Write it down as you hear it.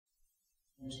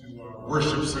To our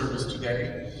worship service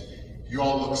today. You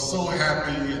all look so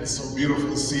happy and so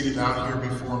beautiful seated out here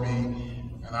before me,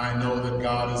 and I know that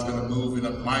God is going to move in a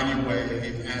mighty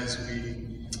way as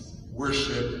we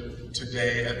worship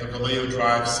today at the Vallejo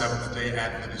Drive Seventh-day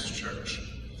Adventist Church.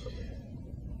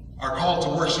 Our call to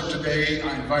worship today,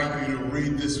 I invite you to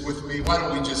read this with me. Why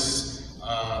don't we just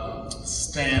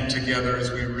stand together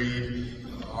as we read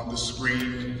on the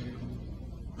screen.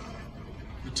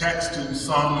 The text in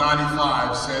Psalm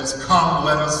 95 says, "Come,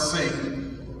 let us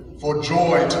sing for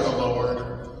joy to the Lord.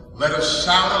 Let us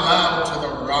shout aloud to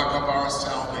the rock of our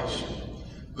salvation.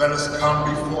 Let us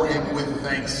come before him with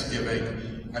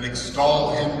thanksgiving and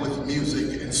extol him with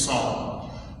music and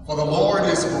song. For the Lord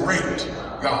is great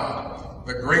God,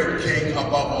 the great King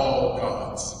above all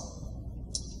gods."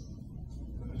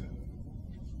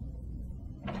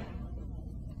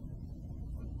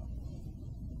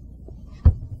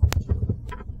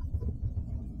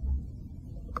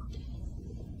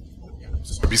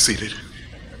 Be seated.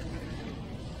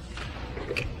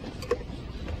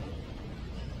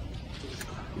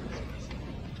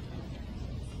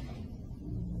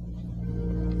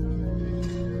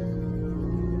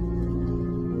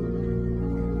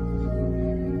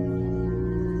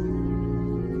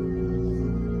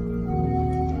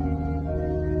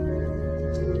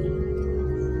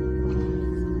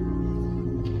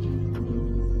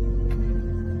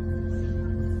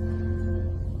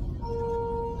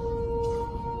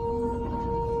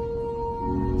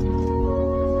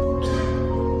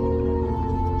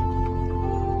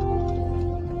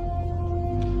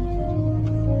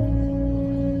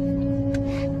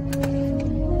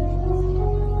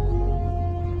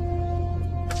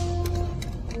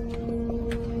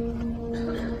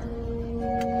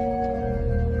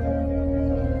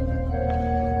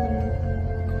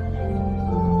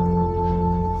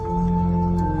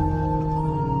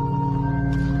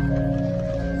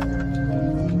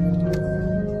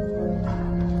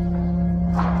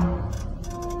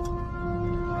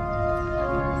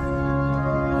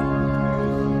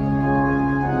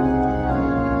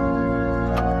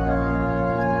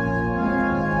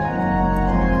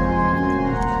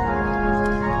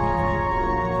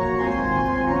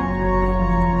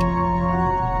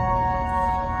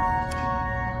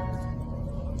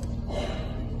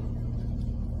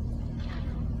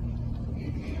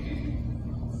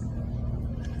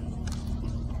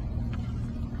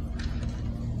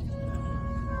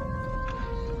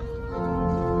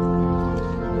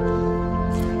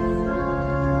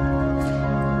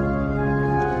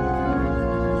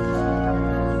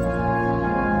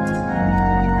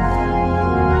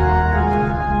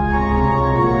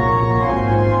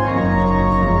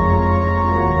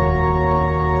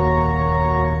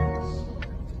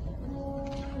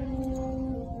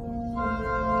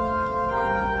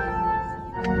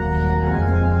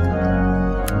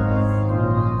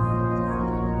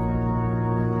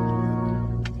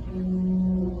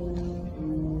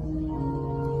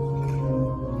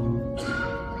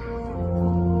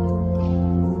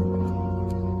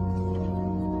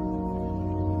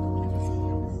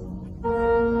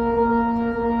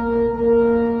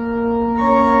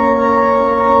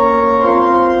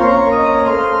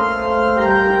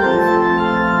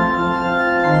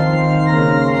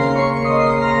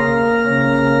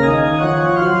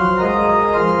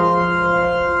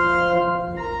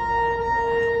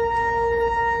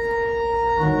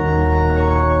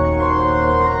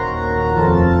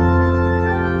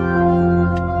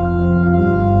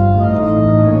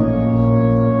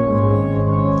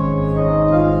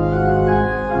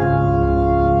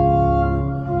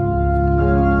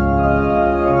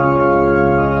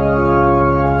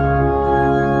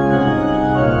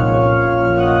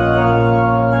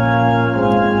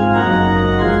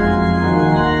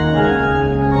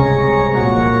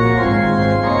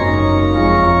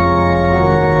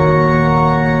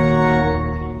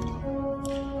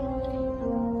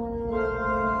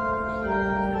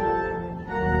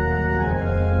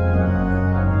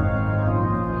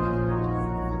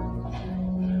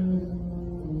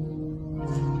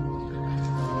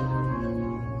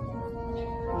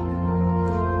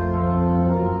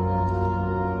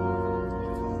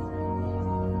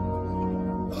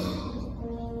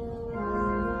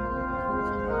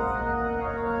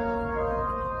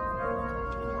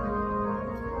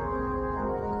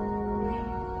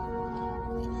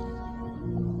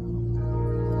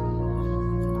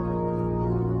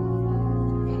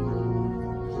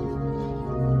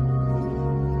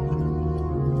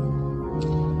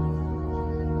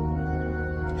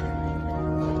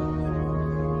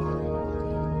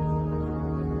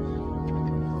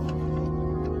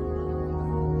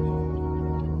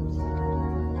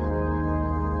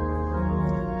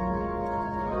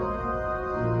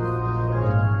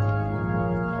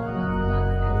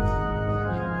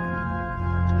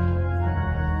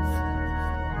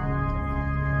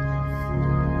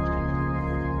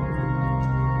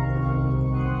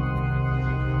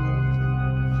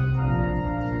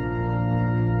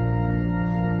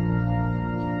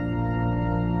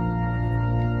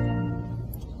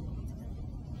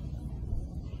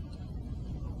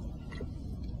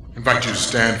 I invite you to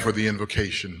stand for the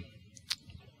invocation.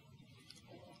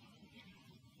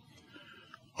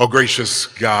 Oh, gracious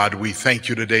God, we thank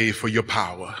you today for your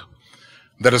power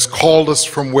that has called us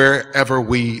from wherever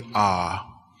we are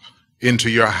into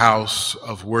your house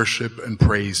of worship and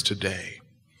praise today.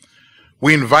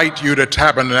 We invite you to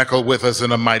tabernacle with us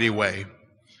in a mighty way.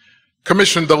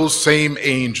 Commission those same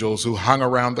angels who hung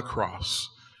around the cross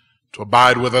to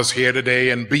abide with us here today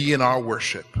and be in our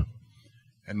worship.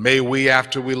 And may we,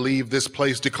 after we leave this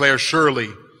place, declare, surely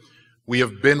we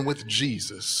have been with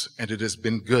Jesus, and it has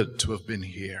been good to have been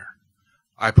here.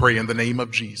 I pray in the name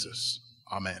of Jesus.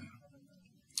 Amen.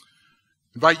 I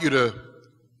invite you to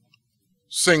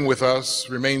sing with us,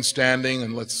 remain standing,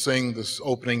 and let's sing this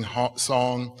opening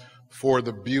song, For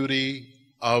the Beauty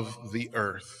of the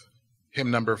Earth, hymn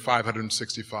number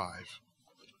 565.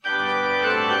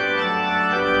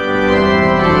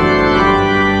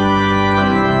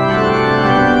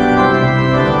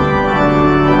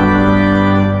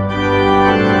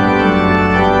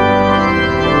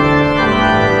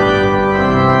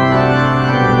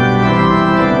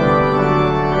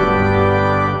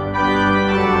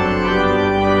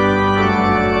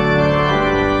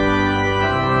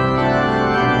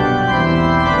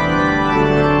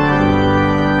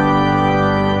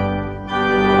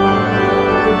 For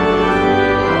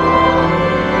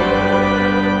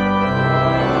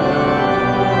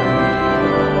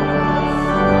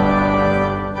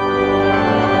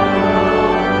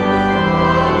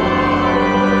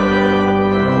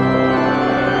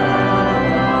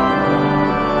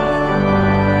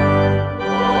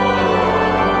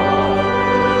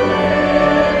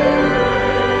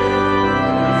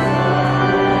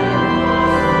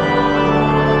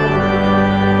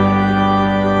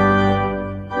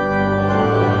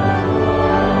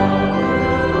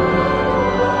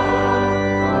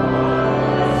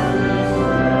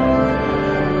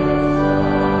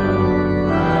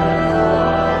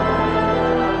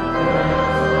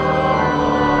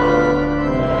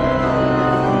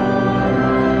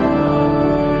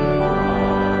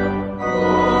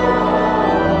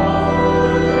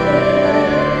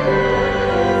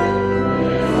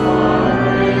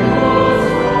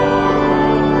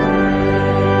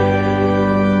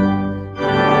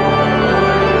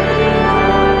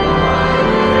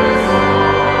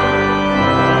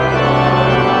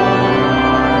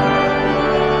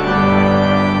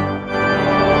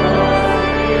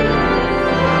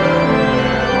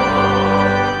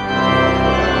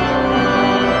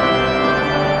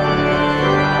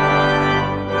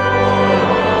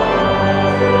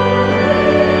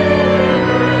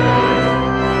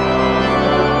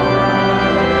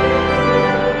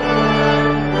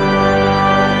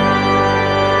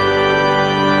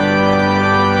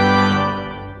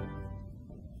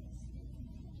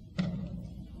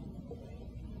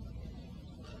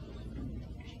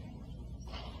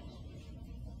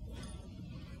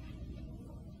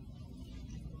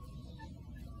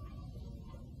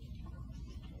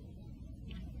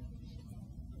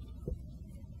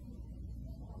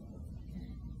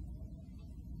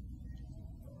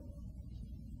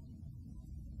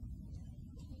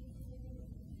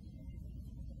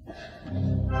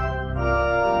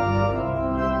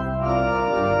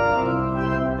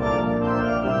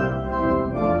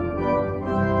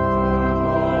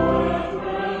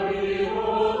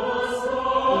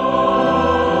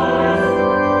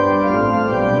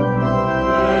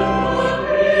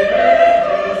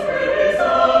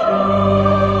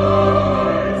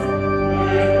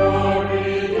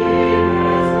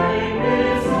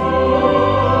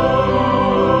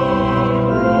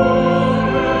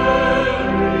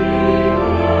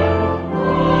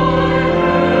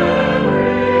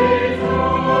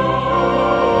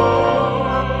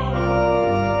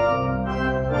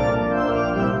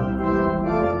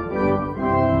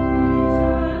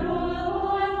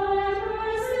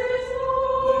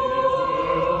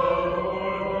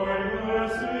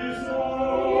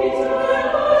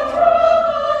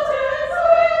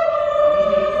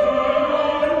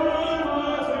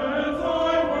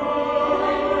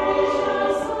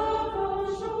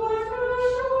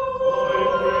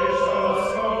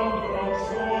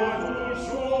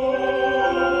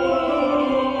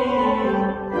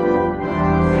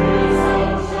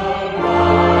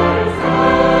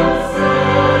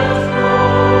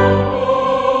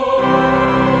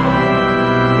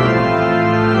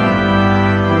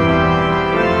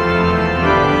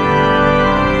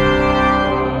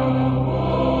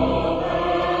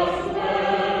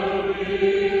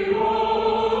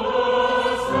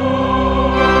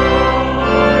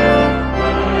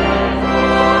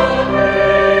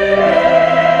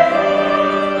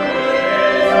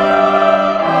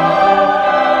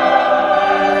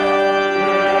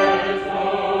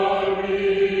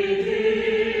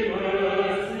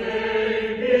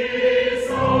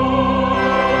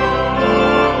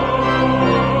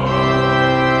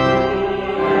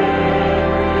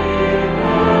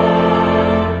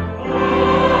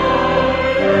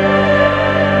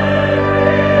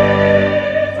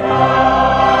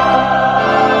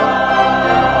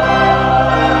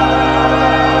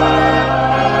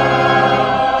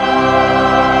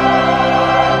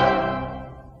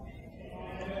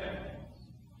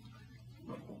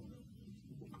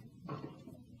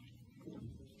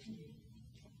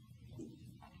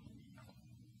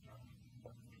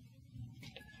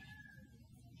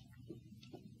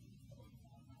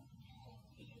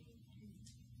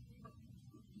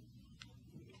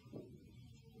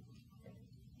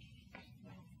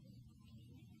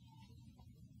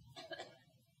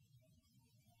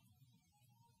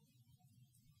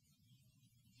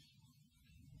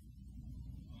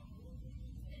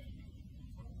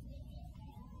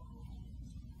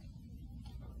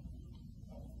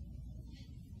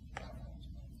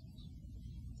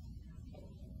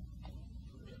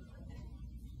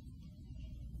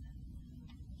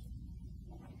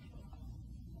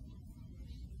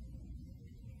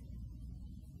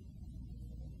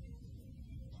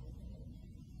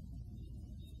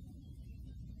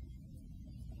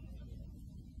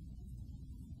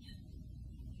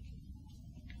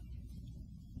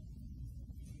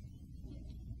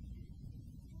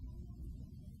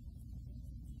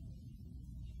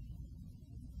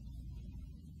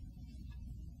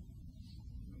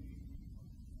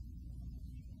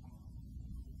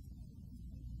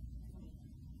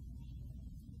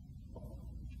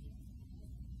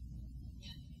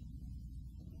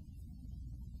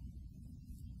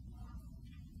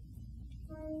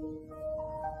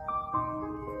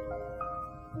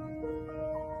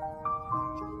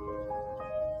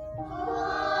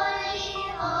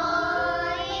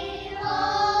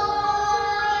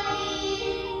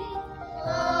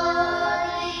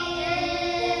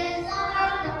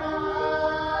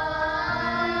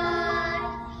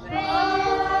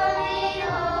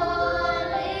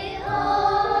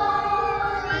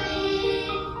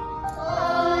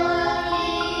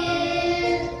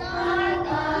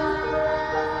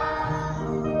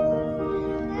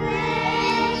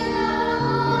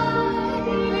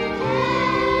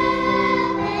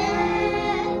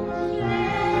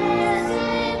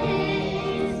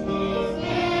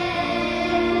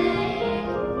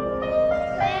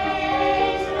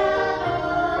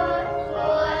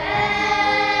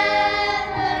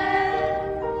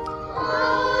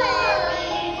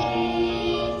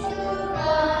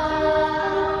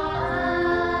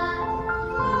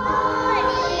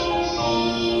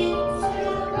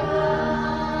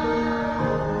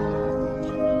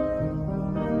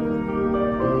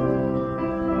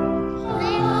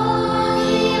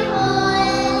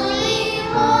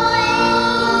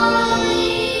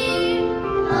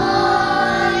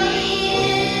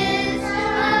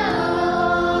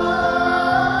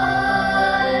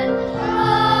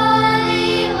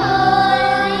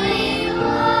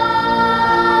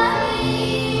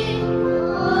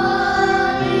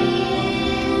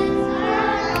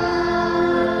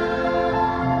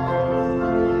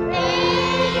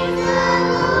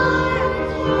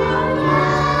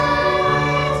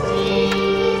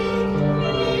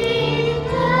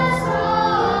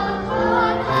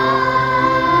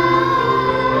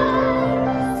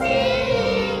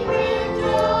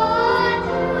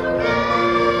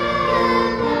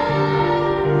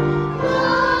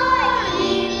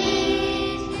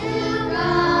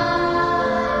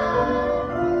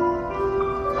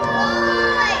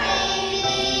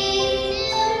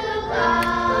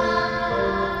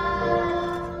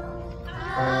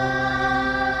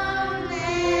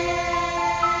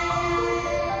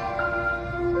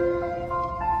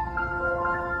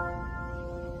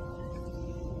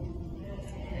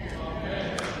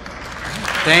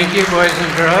Thank you, boys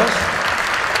and girls.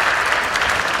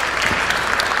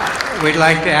 We'd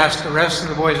like to ask the rest of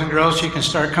the boys and girls, you can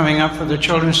start coming up for the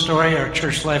children's story. Our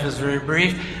church life is very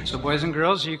brief. So boys and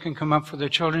girls, you can come up for the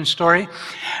children's story.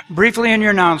 Briefly in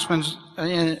your announcements,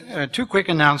 2 quick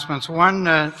announcements.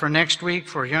 One for next week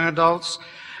for young adults.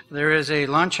 There is a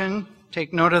luncheon.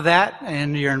 Take note of that,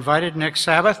 and you're invited next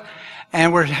Sabbath.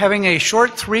 And we're having a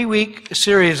short 3-week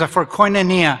series for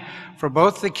Koinonia for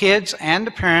both the kids and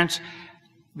the parents.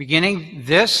 Beginning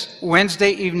this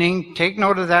Wednesday evening, take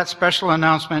note of that special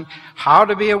announcement, how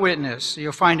to be a witness.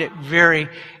 You'll find it very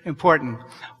important.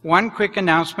 One quick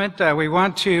announcement, we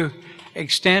want to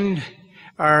extend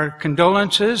our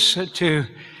condolences to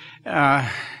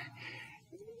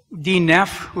Dee Neff,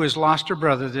 who has lost her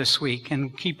brother this week,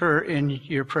 and keep her in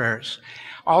your prayers.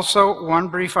 Also, one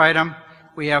brief item,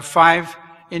 we have 5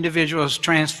 individuals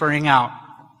transferring out.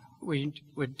 We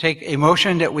would take a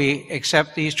motion that we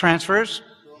accept these transfers.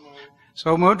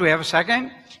 So moved. Do we have a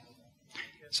second?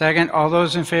 Second. All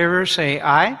those in favor say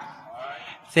aye. Aye.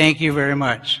 Thank you very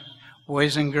much.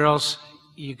 Boys and girls,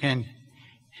 you can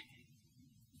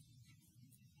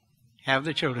have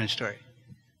the children's story.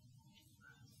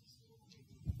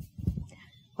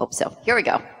 Hope so. Here we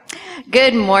go.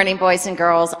 Good morning, boys and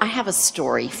girls. I have a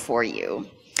story for you.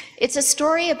 It's a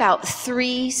story about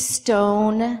 3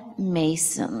 stone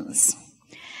masons.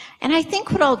 And I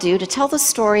think what I'll do to tell the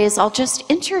story is I'll just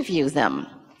interview them.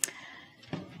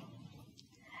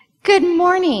 Good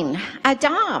morning,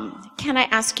 Adam. Can I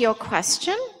ask you a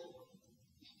question?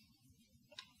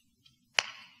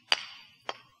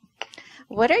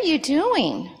 What are you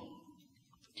doing?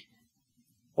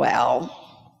 Well,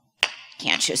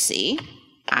 can't you see?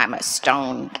 I'm a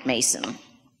stone mason.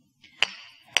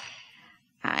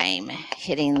 I'm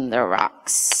hitting the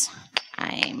rocks.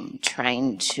 I'm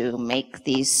trying to make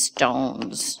these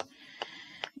stones.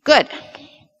 Good.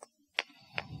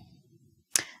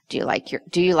 Do you like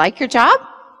your job?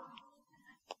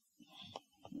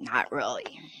 Not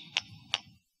really.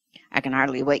 I can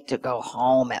hardly wait to go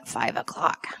home at 5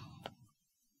 o'clock.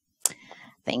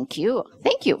 Thank you.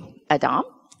 Thank you, Adam.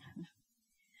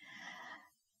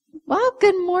 Well,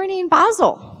 good morning,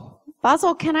 Basil.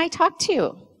 Basil, can I talk to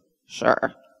you?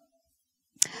 Sure.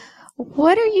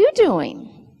 What are you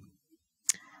doing?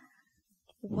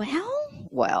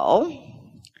 Well,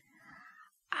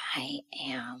 I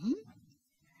am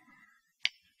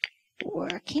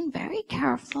working very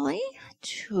carefully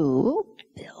to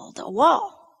build a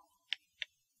wall.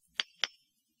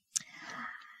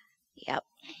 Yep.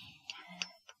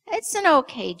 It's an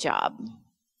okay job.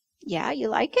 Yeah, you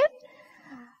like it?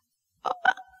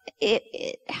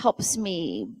 It helps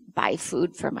me buy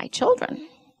food for my children.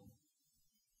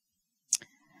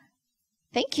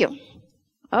 Thank you.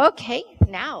 Okay,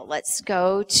 now let's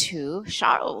go to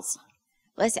Charles.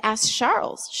 Let's ask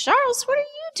Charles. Charles, what are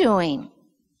you doing?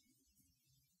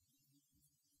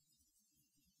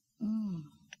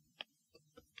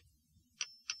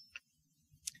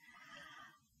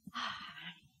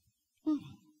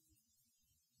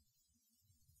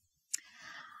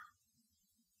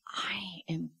 I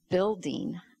am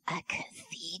building a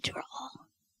cathedral.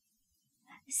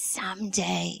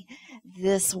 Someday,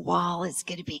 this wall is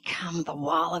going to become the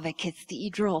wall of a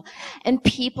cathedral, and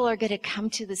people are going to come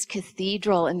to this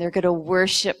cathedral and they're going to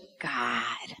worship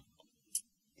God.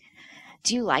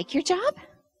 Do you like your job?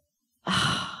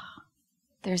 Oh,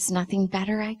 there's nothing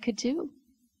better I could do.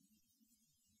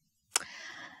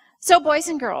 So, boys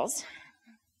and girls,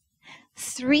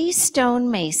 3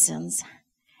 stone masons,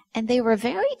 and they were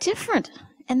very different,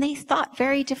 and they thought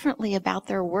very differently about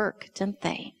their work, didn't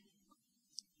they?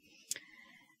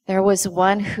 There was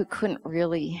one who couldn't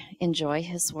really enjoy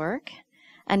his work.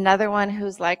 Another one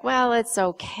who's like, well, it's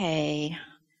okay.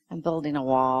 I'm building a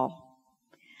wall.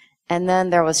 And then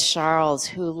there was Charles,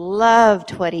 who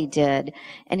loved what he did,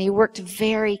 and he worked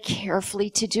very carefully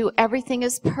to do everything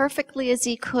as perfectly as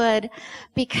he could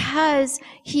because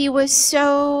he was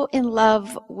so in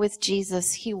love with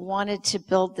Jesus. He wanted to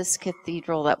build this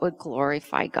cathedral that would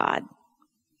glorify God.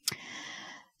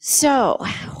 So,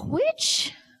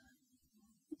 which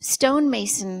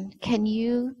stonemason can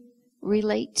you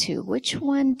relate to? Which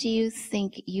one do you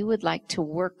think you would like to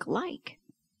work like?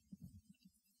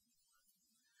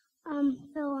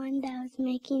 The one that was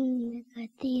making the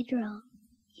cathedral.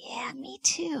 Yeah, me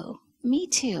too. Me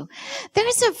too.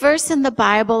 There's a verse in the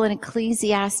Bible in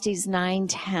Ecclesiastes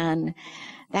 9:10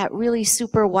 that really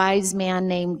super wise man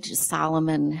named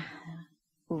Solomon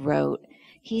wrote.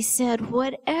 He said,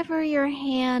 whatever your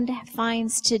hand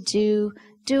finds to do,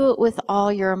 do it with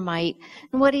all your might.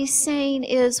 And what he's saying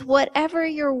is, whatever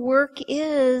your work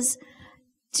is,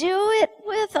 Do it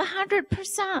with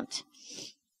 100%.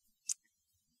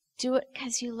 Do it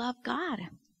because you love God,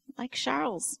 like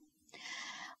Charles.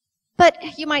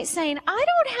 But you might say, I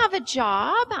don't have a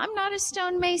job. I'm not a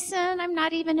stonemason. I'm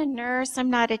not even a nurse. I'm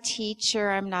not a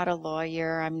teacher. I'm not a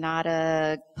lawyer. I'm not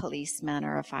a policeman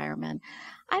or a fireman.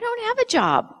 I don't have a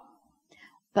job.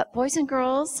 But boys and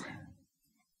girls,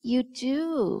 you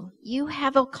do. You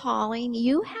have a calling.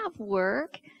 You have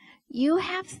work. You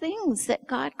have things that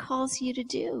God calls you to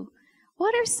do.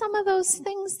 What are some of those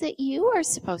things that you are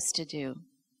supposed to do?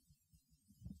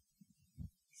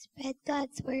 Spread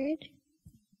God's word.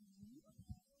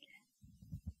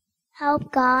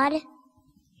 Help God. Yeah.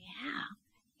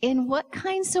 In what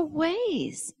kinds of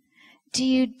ways? Do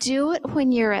you do it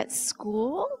when you're at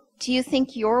school? Do you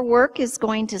think your work is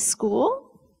going to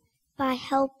school? By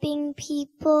helping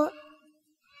people.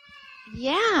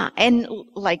 Yeah. And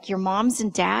like your moms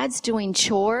and dads doing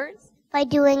chores? By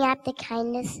doing act of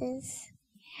kindnesses.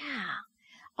 Yeah.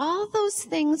 All those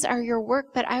things are your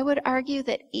work, but I would argue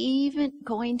that even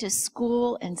going to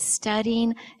school and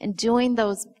studying and doing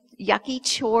those yucky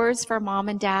chores for mom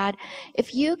and dad,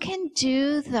 if you can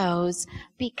do those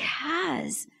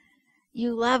because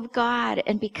you love God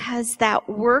and because that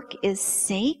work is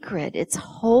sacred, it's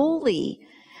holy,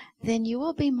 then you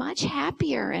will be much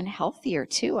happier and healthier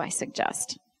too, I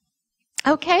suggest.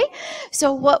 Okay,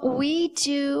 so what we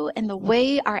do and the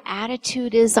way our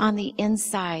attitude is on the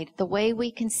inside, the way we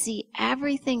can see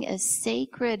everything as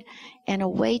sacred and a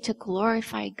way to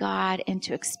glorify God and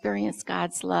to experience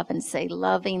God's love and say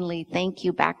lovingly thank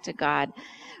you back to God,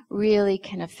 really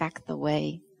can affect the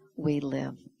way we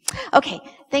live. Okay,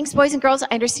 thanks boys and girls. I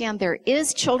understand there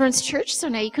is children's church, so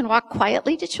now you can walk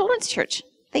quietly to children's church.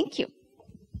 Thank you.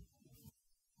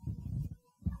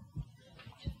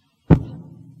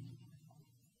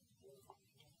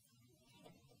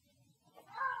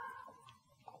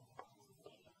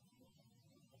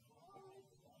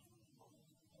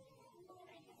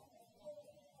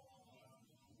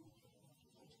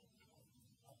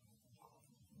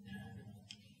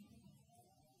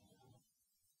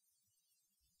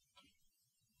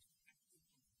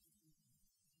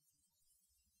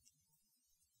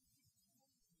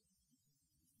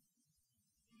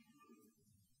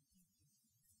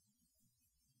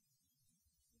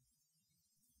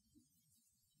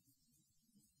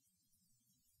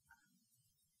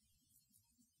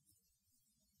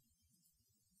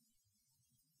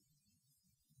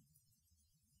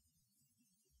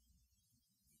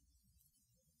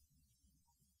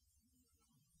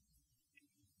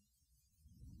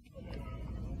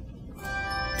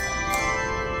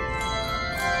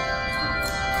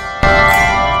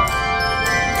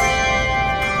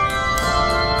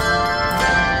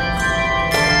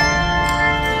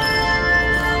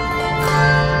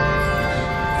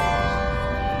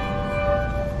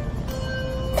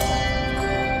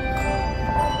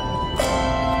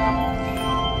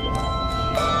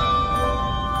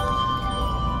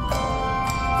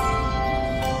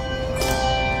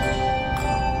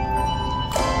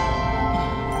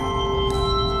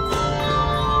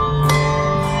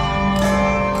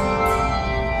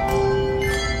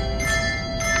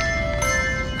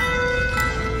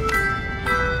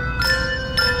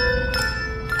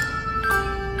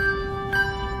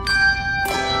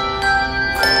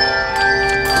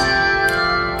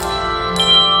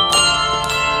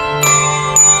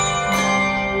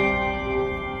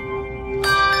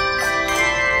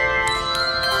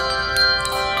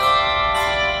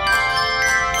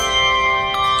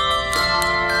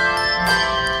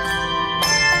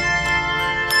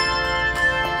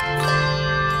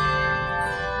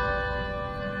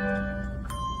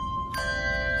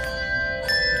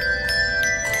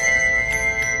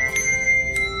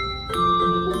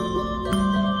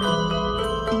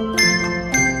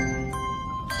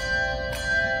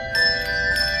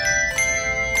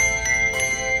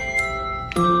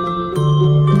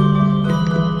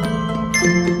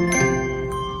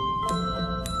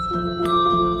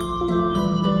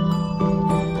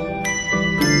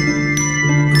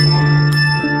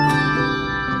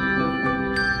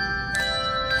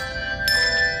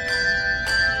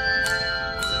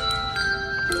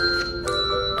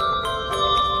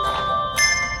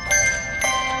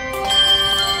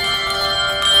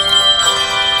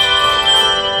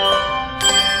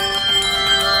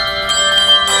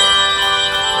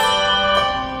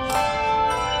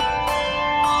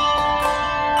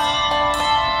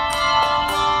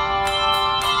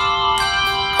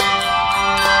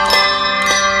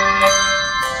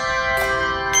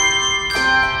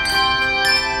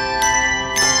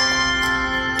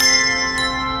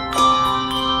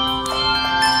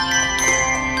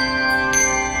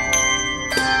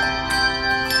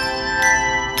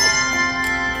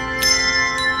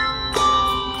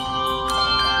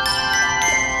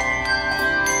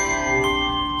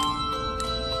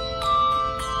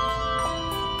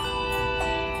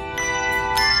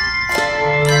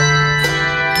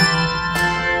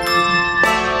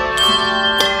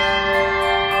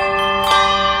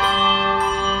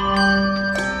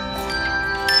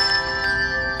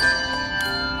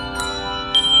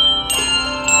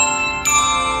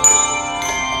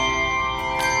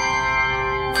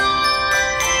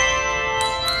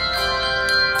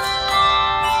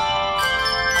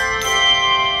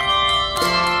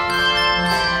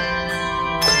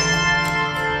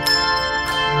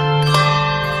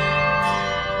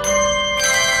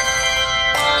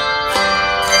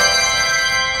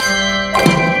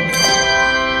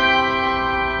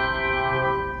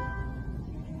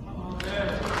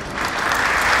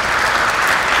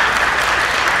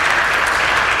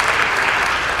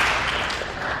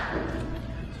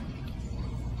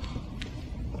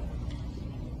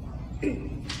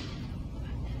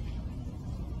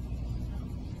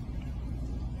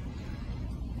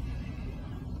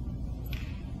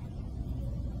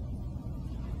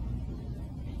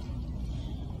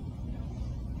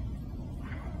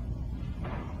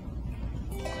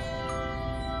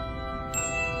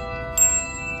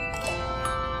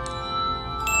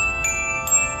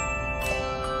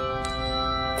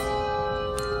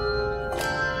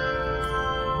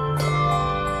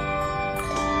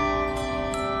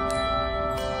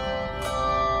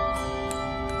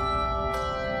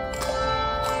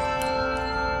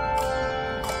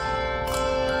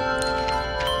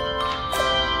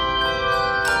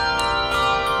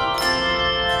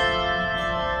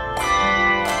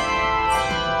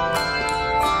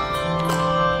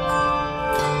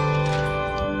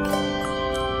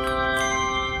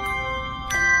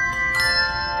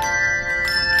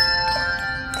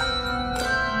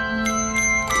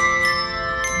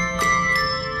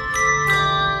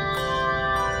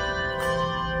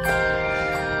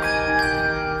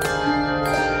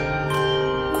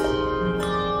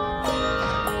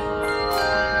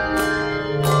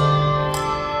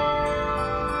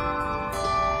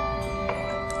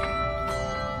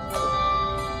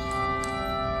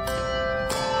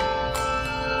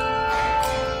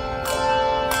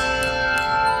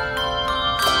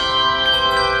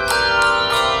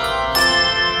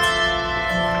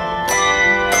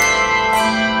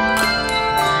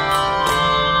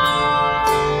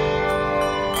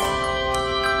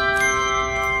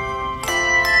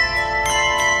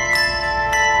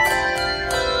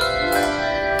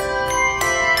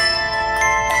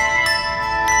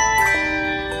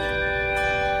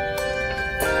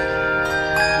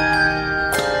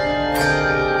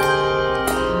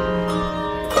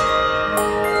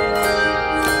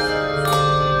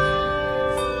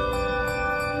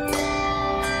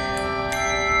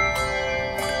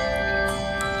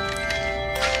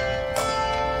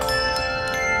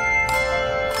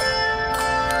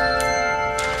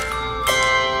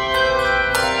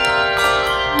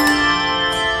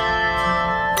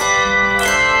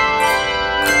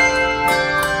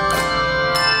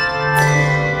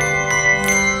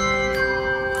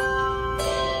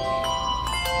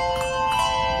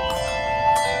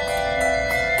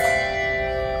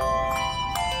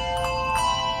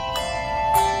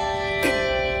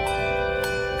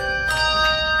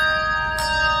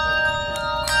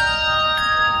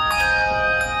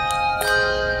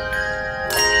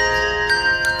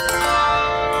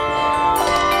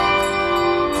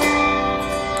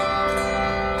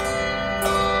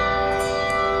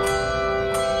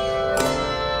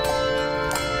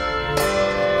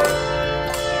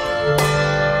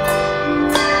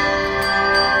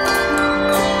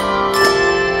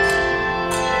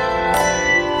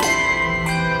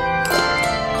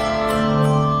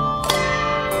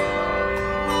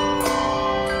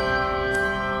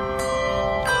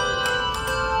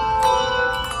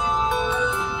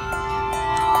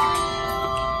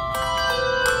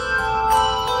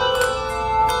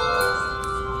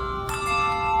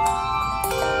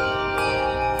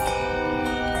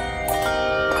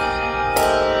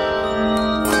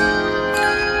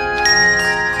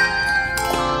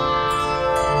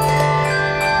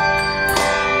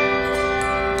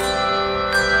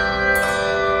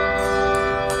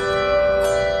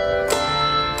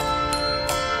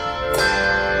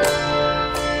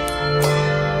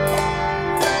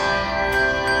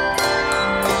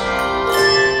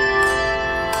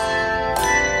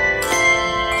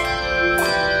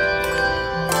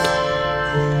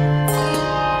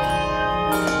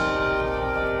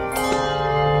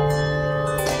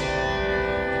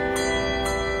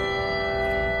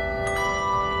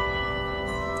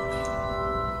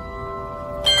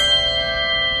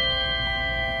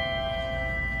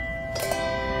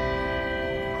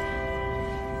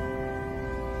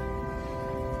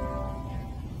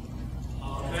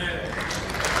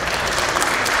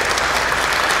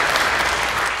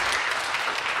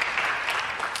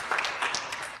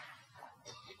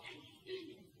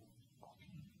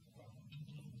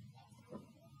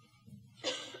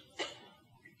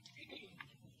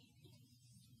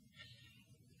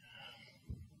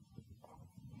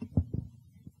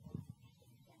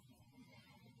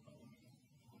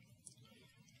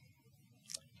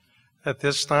 At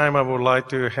this time, I would like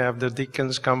to have the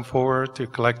deacons come forward to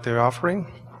collect their offering.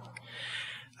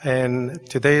 And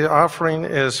today's offering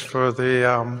is for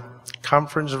the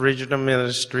Conference Regional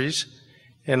Ministries,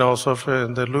 and also for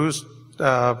the loose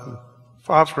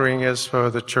offering is for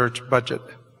the church budget.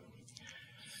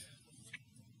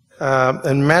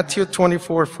 In Matthew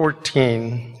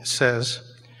 24:14 says,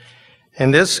 "In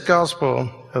this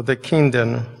gospel of the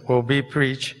kingdom will be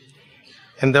preached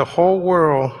in the whole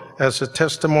world as a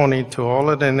testimony to all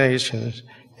of the nations,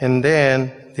 and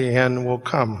then the end will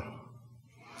come.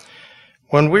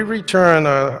 When we return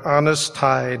our honest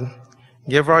tithe,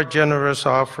 give our generous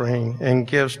offering and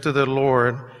gifts to the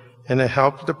Lord and to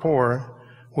help the poor,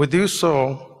 we do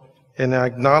so in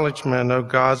acknowledgement of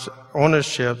God's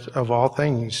ownership of all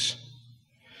things.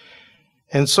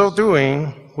 In so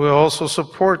doing, we also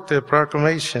support the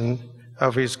proclamation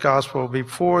of his gospel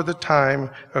before the time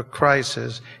of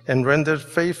crisis and render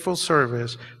faithful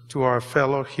service to our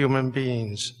fellow human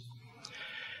beings.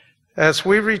 As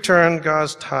we return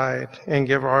God's tithe and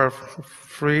give our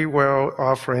free will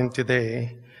offering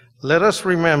today, let us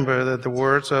remember that the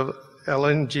words of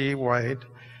Ellen G. White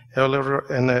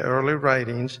in the early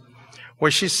writings,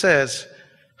 where she says,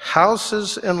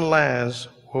 "Houses and lands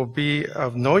will be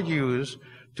of no use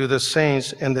to the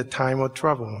saints in the time of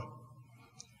trouble.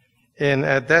 And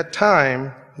at that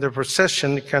time, the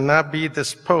procession cannot be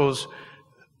disposed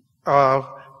of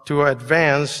to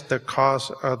advance the cause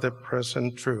of the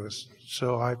present truth."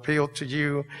 So I appeal to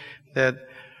you that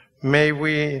may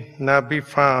we not be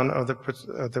found of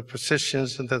the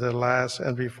positions that the last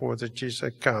and before the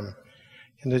Jesus come.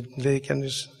 And the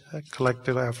deacons collect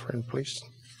the offering, please.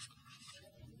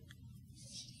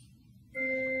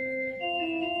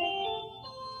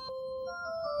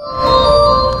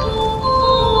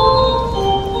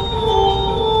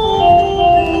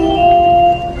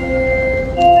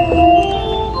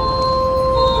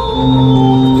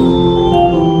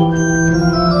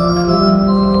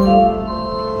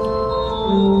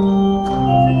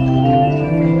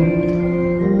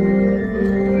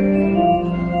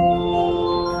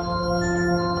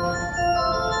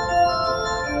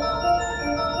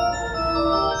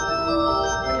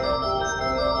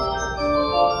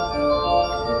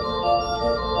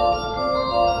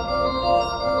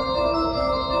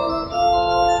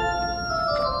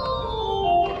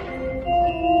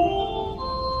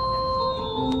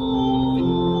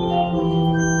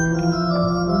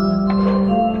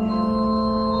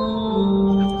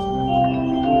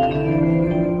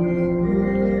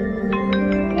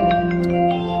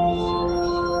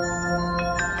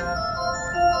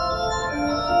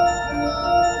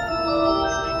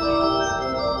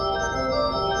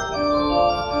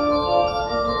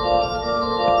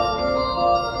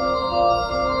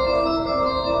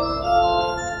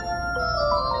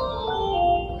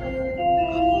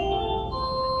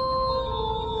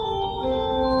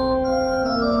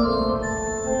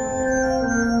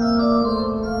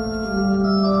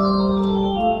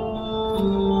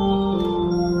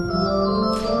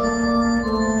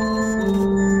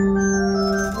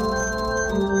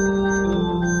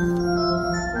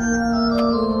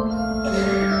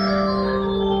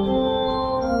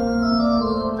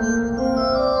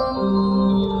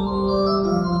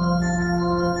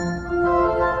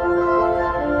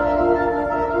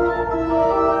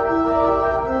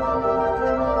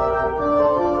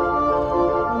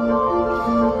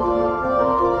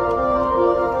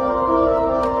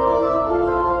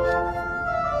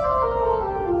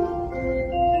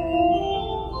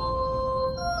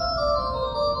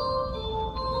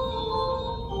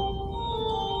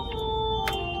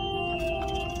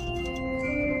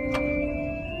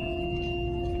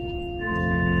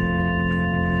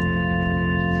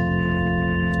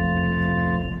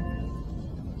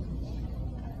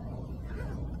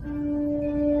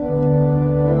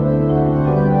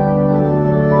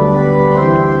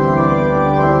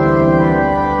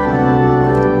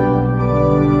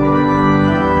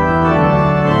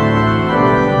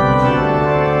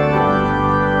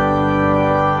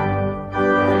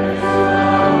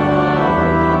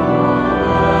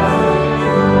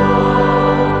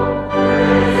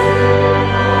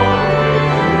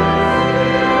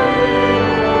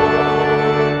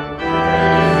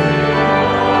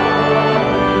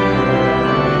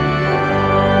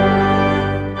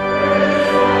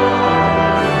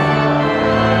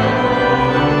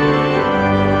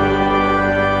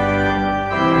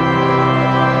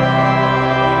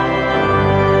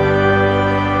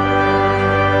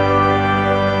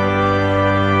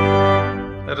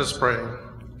 us pray.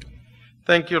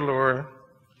 Thank you, Lord,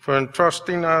 for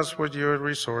entrusting us with your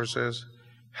resources.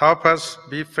 Help us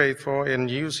be faithful in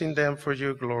using them for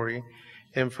your glory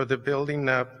and for the building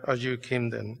up of your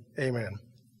kingdom. Amen.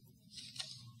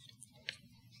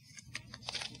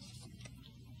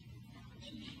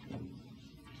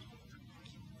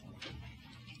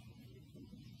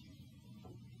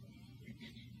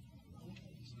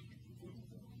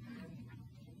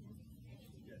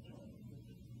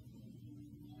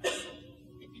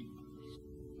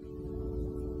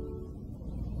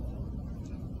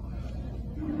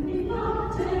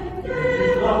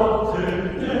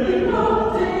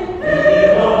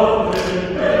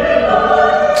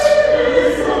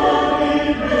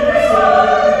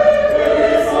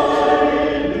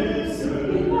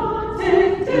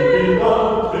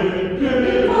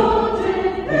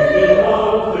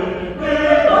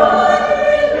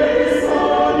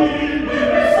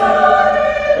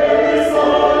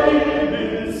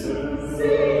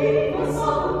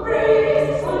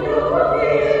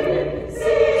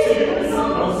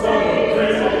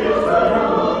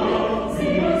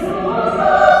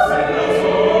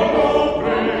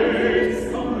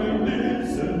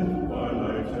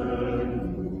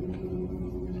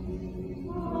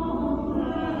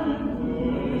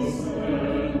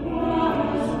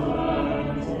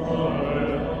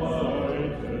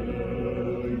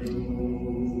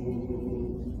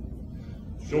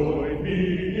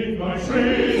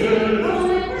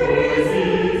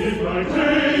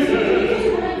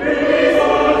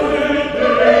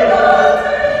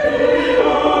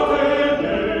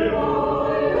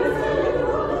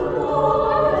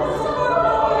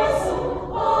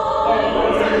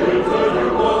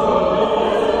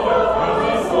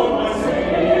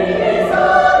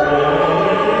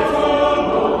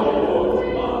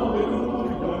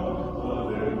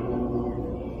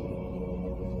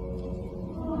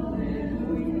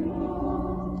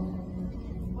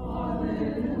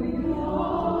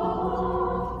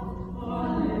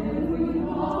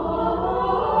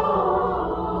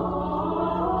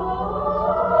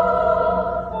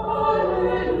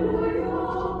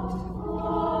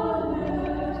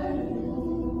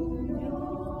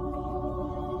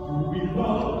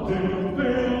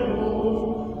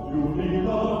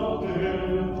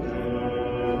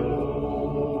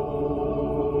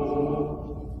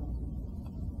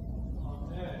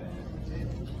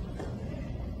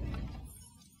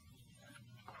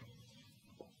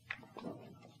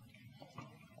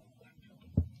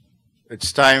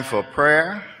 It's time for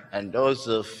prayer, and those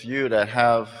of you that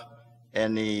have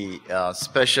any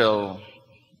special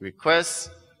requests,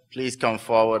 please come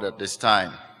forward at this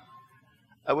time.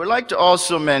 I would like to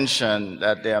also mention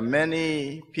that there are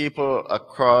many people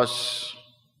across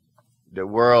the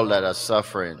world that are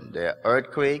suffering. There are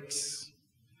earthquakes,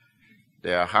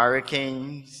 there are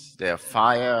hurricanes, there are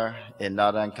fire in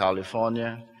Northern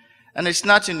California, and it's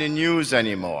not in the news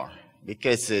anymore.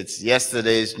 Because it's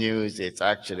yesterday's news, it's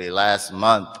actually last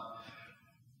month.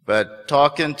 But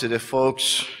talking to the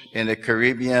folks in the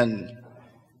Caribbean,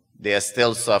 they are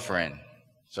still suffering.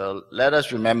 So let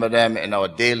us remember them in our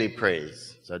daily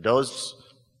praise. So those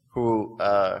who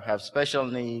have special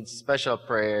needs, special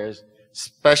prayers,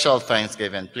 special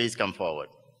thanksgiving, please come forward.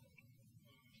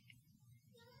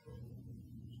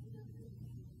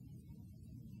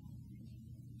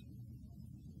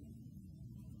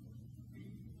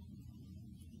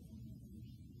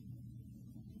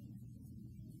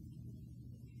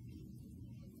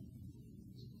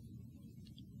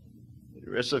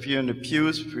 The rest of you in the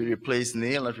pews, will you please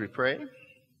kneel as we pray?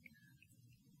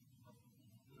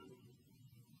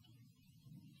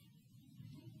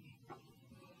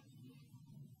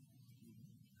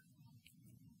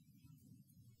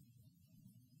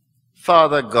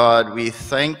 Father God, we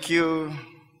thank you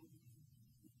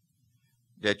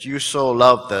that you so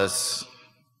loved us,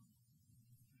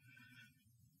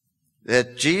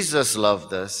 that Jesus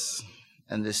loved us,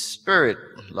 and the Spirit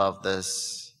loved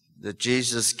us, that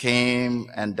Jesus came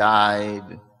and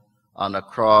died on a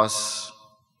cross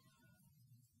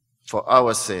for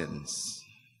our sins.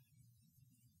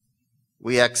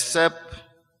 We accept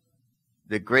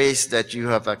the grace that you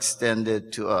have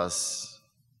extended to us,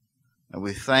 and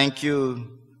we thank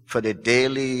you for the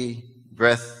daily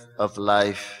breath of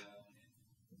life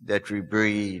that we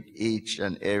breathe each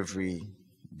and every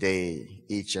day,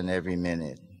 each and every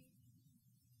minute.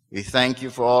 We thank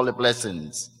you for all the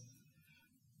blessings,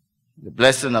 the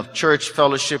blessing of church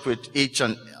fellowship with each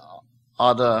and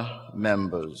other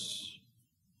members.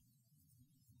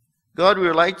 God, we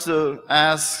would like to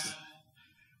ask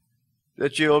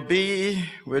that you'll be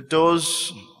with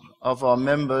those of our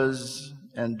members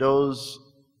and those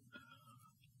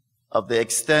of the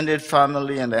extended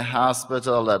family in the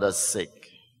hospital that are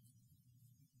sick.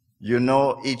 You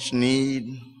know each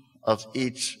need of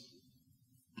each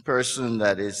person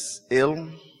that is ill.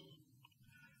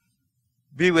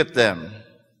 Be with them.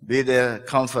 Be their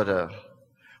comforter.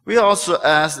 We also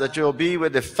ask that you'll be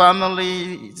with the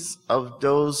families of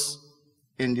those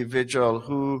individuals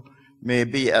who may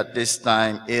be at this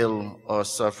time ill or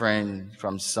suffering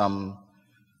from some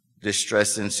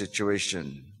distressing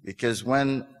situation. Because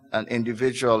when an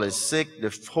individual is sick,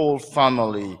 the whole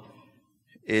family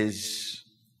is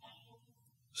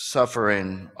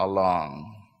suffering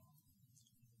along.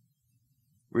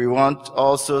 We want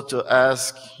also to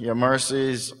ask your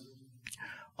mercies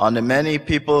on the many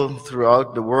people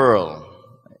throughout the world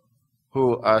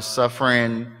who are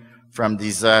suffering from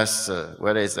disaster,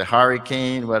 whether it's a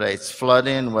hurricane, whether it's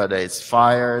flooding, whether it's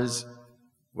fires,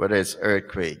 whether it's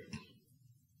earthquake.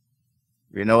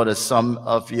 We know that some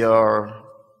of your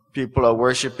people are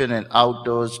worshiping in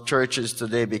outdoor churches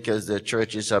today because their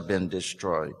churches have been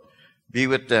destroyed. Be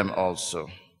with them also.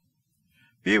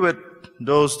 Be with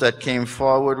those that came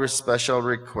forward with special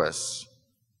requests.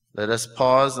 Let us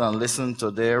pause and listen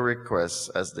to their requests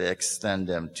as they extend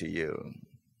them to you.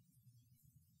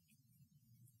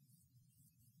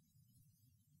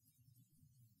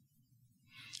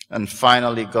 And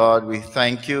finally, God, we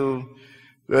thank you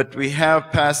that we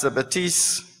have Pastor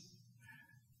Baptiste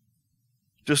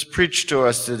to preach to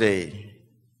us today.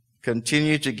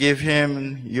 Continue to give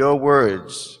him your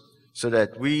words so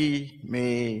that we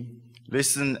may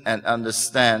listen and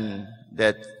understand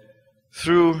that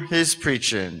through his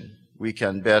preaching we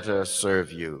can better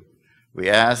serve you. We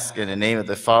ask in the name of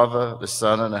the Father, the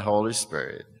Son, and the Holy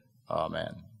Spirit.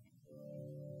 Amen.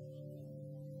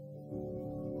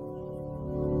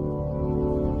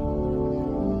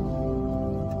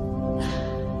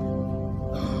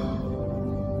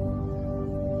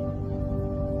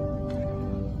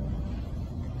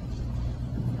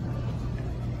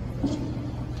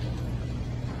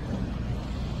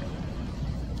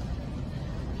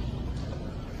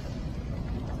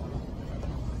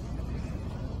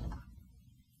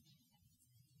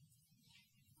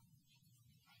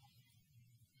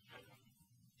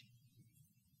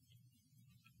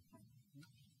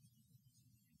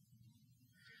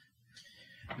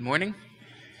 Good morning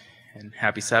and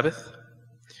happy Sabbath.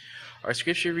 Our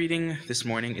scripture reading this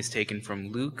morning is taken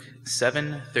from Luke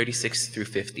 7:36 through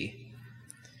 50,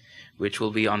 which will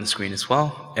be on the screen as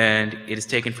well, and it is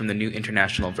taken from the New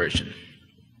International Version.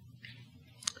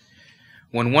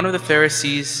 When one of the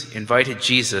Pharisees invited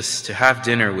Jesus to have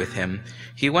dinner with him,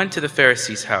 he went to the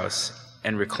Pharisee's house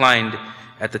and reclined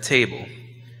at the table.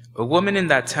 A woman in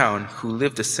that town who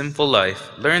lived a sinful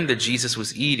life learned that Jesus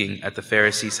was eating at the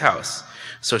Pharisee's house.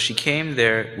 So she came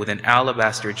there with an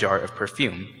alabaster jar of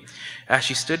perfume. As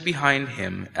she stood behind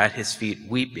him at his feet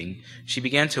weeping, she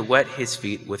began to wet his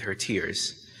feet with her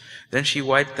tears. Then she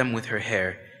wiped them with her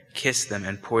hair, kissed them,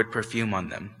 and poured perfume on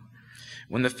them.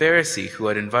 When the Pharisee who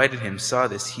had invited him saw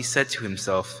this, he said to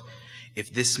himself,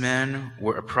 "If this man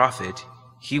were a prophet,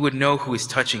 he would know who is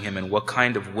touching him and what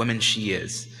kind of woman she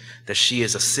is, that she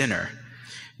is a sinner."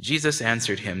 Jesus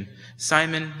answered him,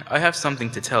 "Simon, I have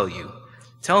something to tell you."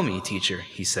 "Tell me, teacher,"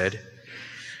 he said.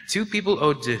 Two people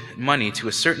owed money to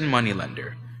a certain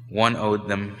moneylender. One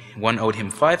owed him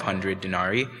 500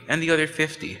 denarii and the other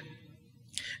 50.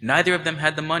 Neither of them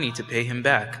had the money to pay him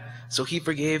back, so he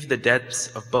forgave the debts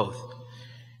of both.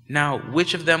 Now,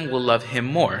 which of them will love him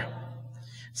more?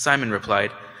 Simon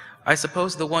replied, "I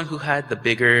suppose the one who had the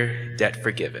bigger debt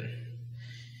forgiven."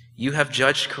 "You have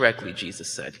judged correctly,"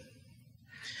 Jesus said.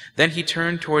 Then he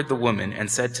turned toward the woman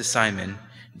and said to Simon,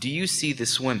 "Do you see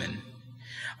this woman?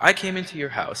 I came into your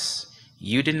house.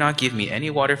 You did not give me any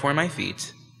water for my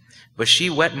feet, but she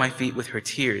wet my feet with her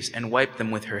tears and wiped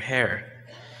them with her hair.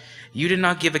 You did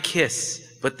not give a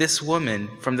kiss, but this woman,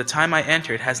 from the time I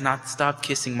entered, has not stopped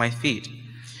kissing my feet.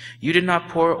 You did not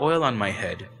pour oil on my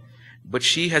head, but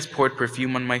she has poured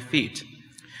perfume on my feet.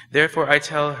 Therefore I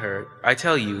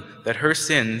tell you that her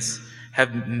sins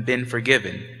have been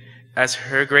forgiven, as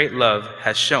her great love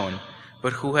has shown.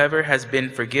 But whoever has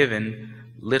been forgiven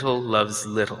little loves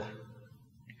little."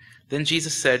 Then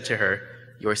Jesus said to her,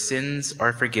 "Your sins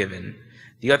are forgiven."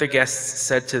 The other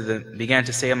guests began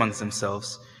to say amongst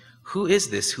themselves, "Who is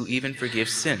this who even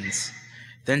forgives sins?"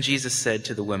 Then Jesus said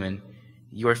to the woman,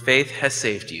 "Your faith has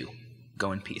saved you.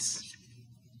 Go in peace."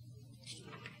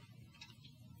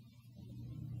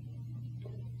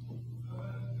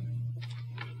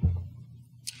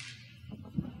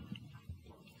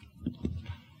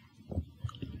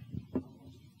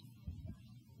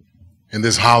 In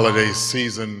this holiday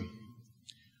season,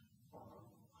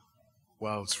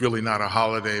 well, it's really not a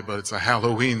holiday, but it's a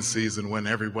Halloween season when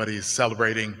everybody's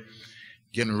celebrating,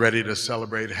 getting ready to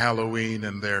celebrate Halloween,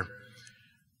 and they're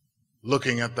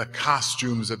looking at the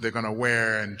costumes that they're going to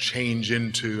wear and change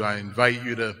into. I invite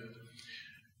you to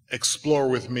explore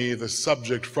with me the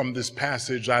subject from this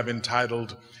passage I've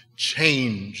entitled,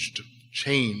 Changed.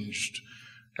 Changed.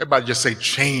 Everybody just say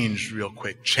changed real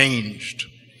quick. Changed.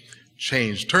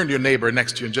 Changed. Turn to your neighbor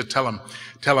next to you and just tell him,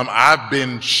 "I've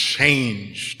been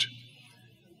changed.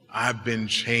 I've been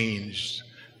changed."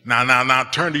 Now,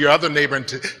 turn to your other neighbor and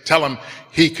tell him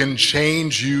he can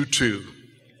change you too.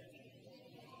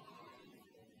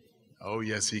 Oh,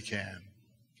 yes, he can.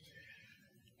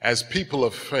 As people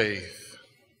of faith,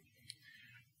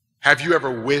 have you ever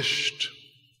wished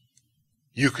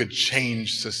you could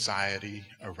change society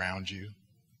around you?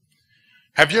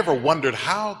 Have you ever wondered,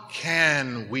 how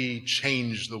can we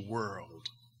change the world?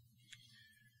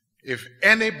 If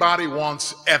anybody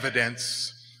wants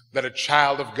evidence that a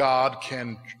child of God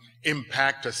can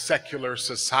impact a secular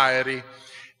society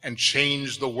and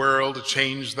change the world,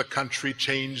 change the country,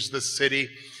 change the city,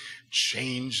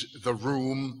 change the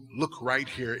room, look right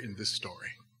here in this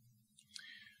story.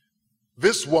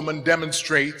 This woman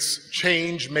demonstrates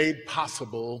change made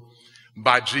possible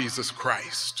by Jesus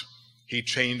Christ. He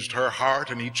changed her heart,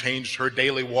 and he changed her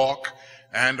daily walk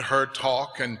and her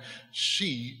talk, and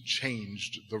she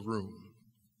changed the room.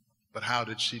 But how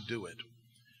did she do it?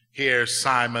 Here,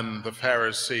 Simon the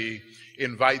Pharisee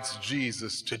invites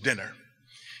Jesus to dinner.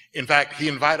 In fact, he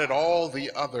invited all the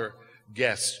other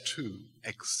guests too,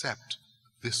 except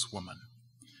this woman.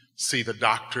 See, the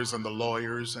doctors and the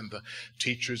lawyers and the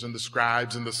teachers and the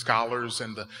scribes and the scholars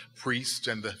and the priests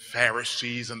and the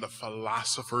Pharisees and the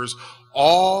philosophers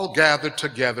all gathered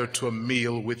together to a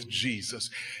meal with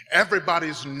Jesus.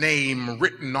 Everybody's name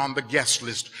written on the guest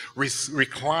list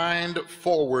reclined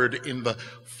forward in the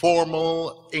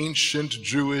formal ancient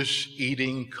Jewish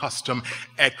eating custom,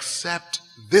 except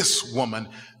this woman.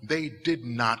 They did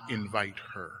not invite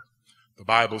her. The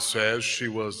Bible says she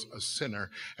was a sinner.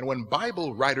 And when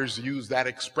Bible writers use that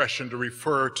expression to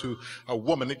refer to a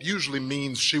woman, it usually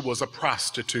means she was a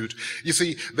prostitute. You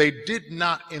see, they did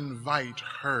not invite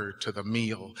her to the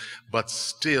meal, but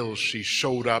still she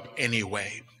showed up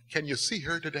anyway. Can you see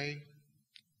her today?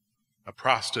 A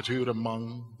prostitute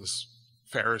among the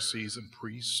Pharisees and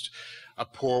priests, a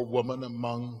poor woman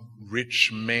among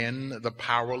rich men, the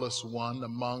powerless one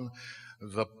among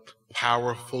the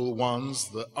powerful ones,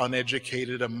 the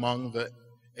uneducated among the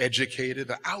educated,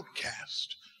 the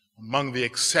outcast among the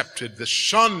accepted, the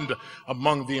shunned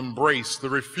among the embraced, the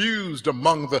refused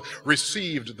among the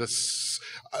received, the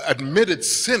admitted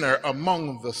sinner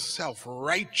among the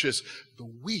self-righteous,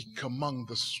 the weak among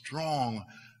the strong,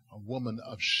 a woman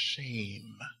of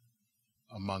shame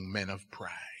among men of pride.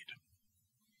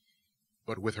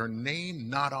 But with her name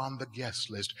not on the guest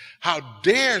list, how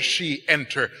dare she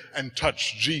enter and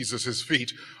touch Jesus'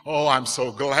 feet? Oh, I'm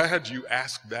so glad you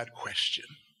asked that question.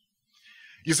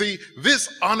 You see, this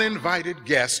uninvited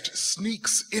guest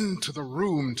sneaks into the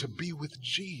room to be with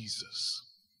Jesus.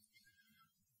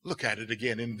 Look at it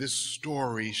again in this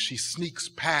story. She sneaks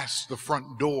past the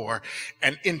front door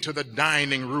and into the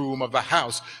dining room of the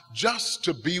house just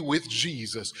to be with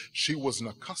Jesus. She wasn't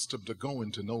accustomed to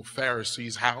going to no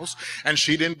Pharisee's house, and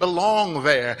she didn't belong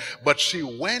there, but she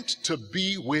went to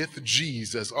be with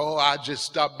Jesus. Oh, I just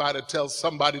stopped by to tell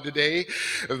somebody today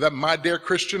that, my dear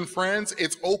Christian friends,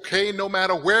 it's okay no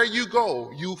matter where you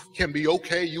go. You can be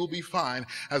okay, you'll be fine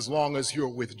as long as you're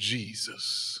with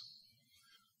Jesus.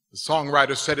 The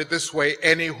songwriter said it this way: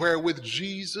 anywhere with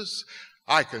Jesus,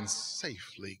 I can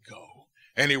safely go.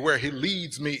 Anywhere he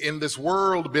leads me in this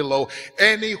world below,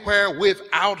 anywhere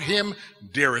without him,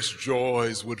 dearest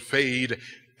joys would fade.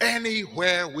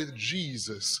 Anywhere with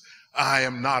Jesus, I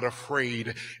am not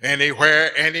afraid.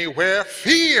 Anywhere,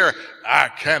 fear I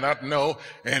cannot know.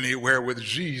 Anywhere with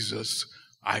Jesus,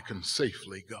 I can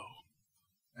safely go.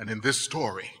 And in this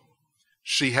story,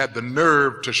 she had the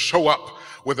nerve to show up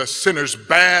with a sinner's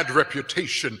bad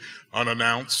reputation,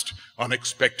 unannounced,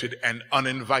 unexpected, and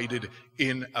uninvited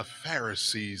in a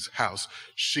Pharisee's house.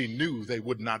 She knew they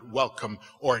would not welcome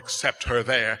or accept her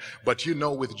there. But you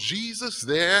know, with Jesus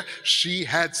there, she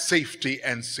had safety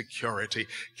and security.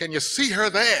 Can you see her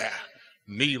there,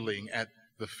 kneeling at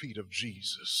the feet of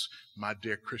Jesus? My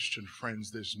dear Christian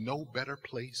friends, there's no better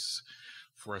place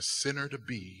for a sinner to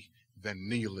be than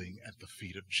kneeling at the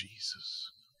feet of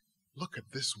Jesus. Look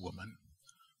at this woman,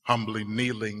 humbly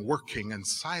kneeling, working, and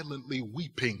silently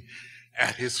weeping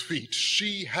at his feet.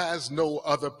 She has no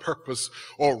other purpose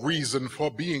or reason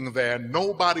for being there.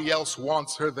 Nobody else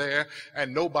wants her there,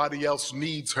 and nobody else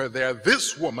needs her there.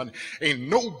 This woman ain't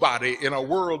nobody in a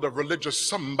world of religious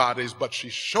somebodies, but she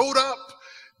showed up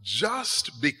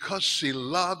just because she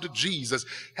loved Jesus.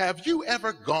 Have you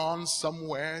ever gone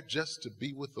somewhere just to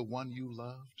be with the one you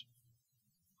loved?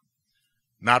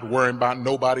 Not worrying about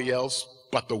nobody else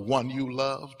but the one you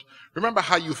loved? Remember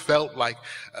how you felt like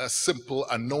a simple,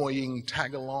 annoying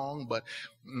tag-along, but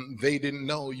they didn't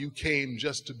know you came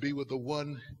just to be with the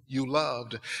one you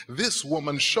loved. This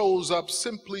woman shows up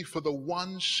simply for the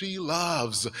one she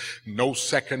loves. No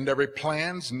secondary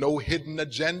plans, no hidden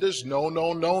agendas, no,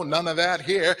 none of that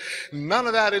here. None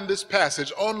of that in this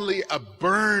passage. Only a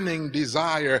burning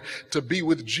desire to be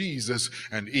with Jesus.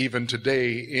 And even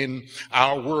today in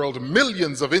our world,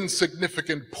 millions of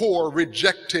insignificant, poor,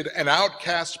 rejected, and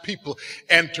outcast people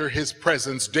enter his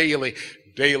presence daily.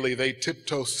 Daily, they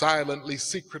tiptoe silently,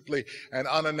 secretly, and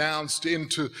unannounced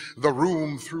into the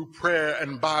room through prayer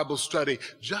and Bible study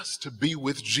just to be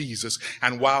with Jesus.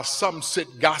 And while some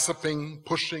sit gossiping,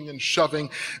 pushing, and shoving,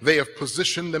 they have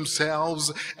positioned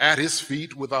themselves at his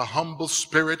feet with a humble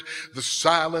spirit, the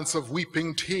silence of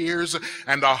weeping tears,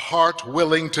 and a heart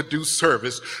willing to do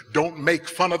service. Don't make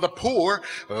fun of the poor.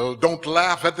 Don't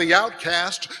laugh at the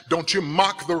outcast. Don't you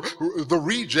mock the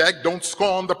reject. Don't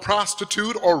scorn the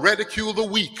prostitute or ridicule the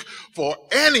weak, for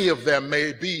any of them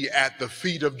may be at the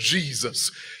feet of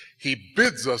Jesus. He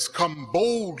bids us come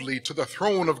boldly to the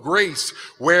throne of grace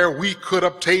where we could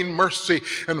obtain mercy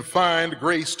and find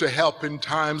grace to help in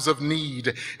times of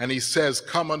need. And he says,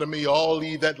 come unto me, all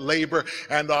ye that labor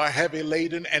and are heavy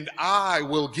laden, and I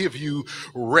will give you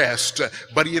rest.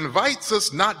 But he invites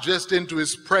us not just into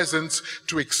his presence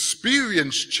to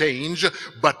experience change,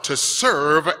 but to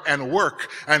serve and work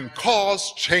and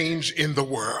cause change in the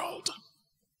world.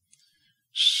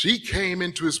 She came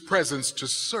into his presence to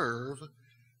serve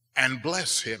and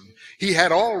bless him. He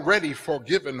had already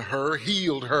forgiven her,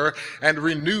 healed her, and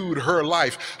renewed her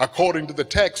life. According to the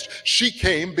text, she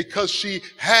came because she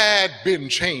had been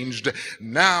changed.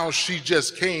 Now she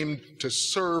just came to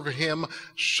serve him,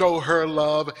 show her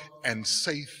love, and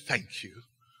say thank you.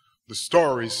 The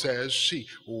story says she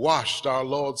washed our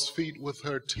Lord's feet with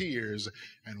her tears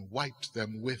and wiped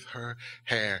them with her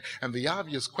hair. And the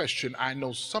obvious question I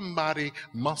know somebody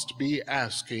must be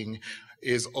asking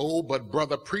is, oh, but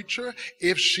brother preacher,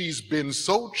 if she's been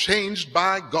so changed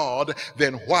by God,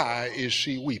 then why is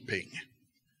she weeping?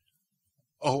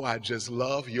 Oh, I just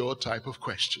love your type of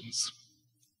questions.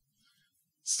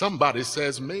 Somebody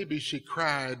says maybe she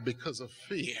cried because of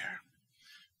fear.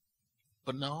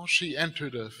 But no, she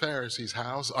entered a Pharisee's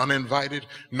house uninvited,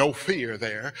 no fear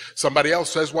there. Somebody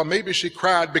else says, well, maybe she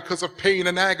cried because of pain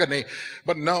and agony.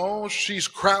 But no, she's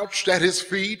crouched at his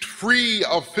feet, free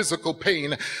of physical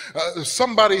pain.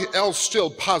 Somebody else still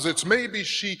posits, maybe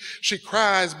she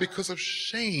cries because of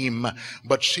shame,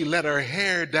 but she let her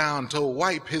hair down to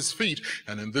wipe his feet.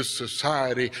 And in this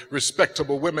society,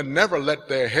 respectable women never let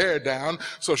their hair down,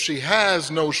 so she has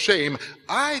no shame.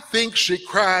 I think she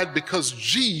cried because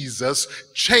Jesus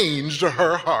changed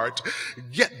her heart.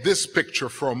 Get this picture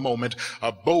for a moment. A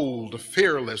bold,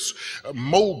 fearless,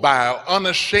 mobile,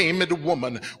 unashamed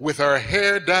woman with her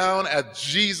hair down at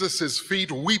Jesus'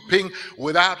 feet, weeping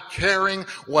without caring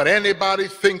what anybody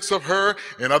thinks of her.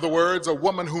 In other words, a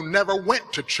woman who never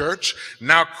went to church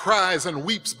now cries and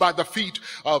weeps by the feet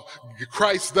of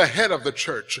Christ, the head of the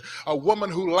church. A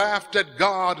woman who laughed at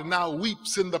God now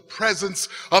weeps in the presence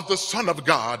of the Son of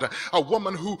God. A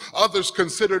woman who others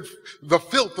considered the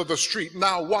filth of the street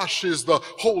now washes the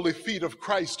holy feet of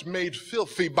Christ made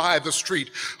filthy by the street.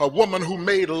 A woman who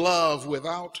made love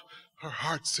without her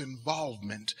heart's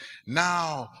involvement,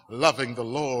 now loving the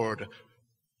Lord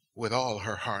with all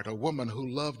her heart. A woman who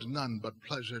loved none but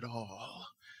pleasured all,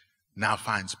 now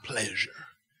finds pleasure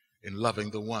in loving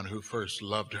the one who first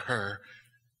loved her.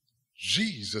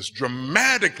 Jesus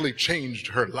dramatically changed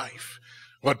her life.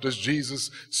 What does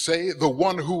Jesus say? The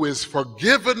one who is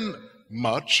forgiven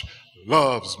much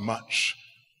loves much.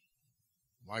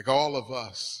 Like all of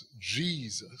us,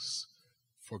 Jesus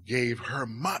forgave her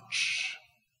much,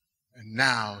 and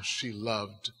now she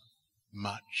loved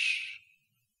much.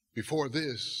 Before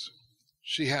this,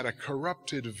 she had a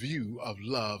corrupted view of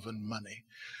love and money.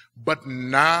 But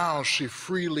now she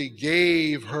freely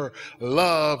gave her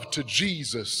love to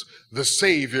Jesus, the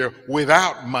Savior,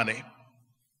 without money.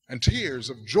 And tears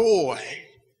of joy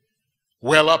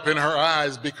well up in her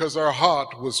eyes because her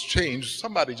heart was changed.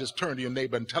 Somebody just turn to your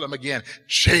neighbor and tell him again,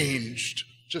 changed.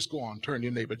 Just go on, turn to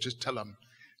your neighbor, just tell him,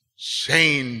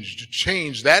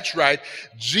 changed. That's right.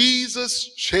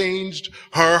 Jesus changed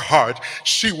her heart.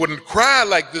 She wouldn't cry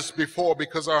like this before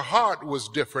because her heart was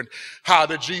different. How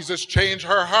did Jesus change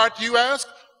her heart, you ask?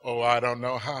 Oh, I don't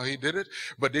know how he did it.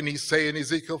 But didn't he say in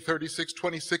Ezekiel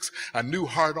 36:26, a new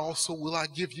heart also will I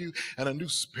give you, and a new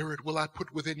spirit will I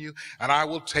put within you, and I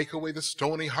will take away the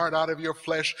stony heart out of your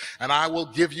flesh, and I will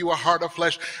give you a heart of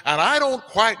flesh. And I don't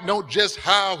quite know just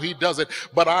how he does it,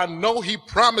 but I know he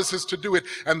promises to do it.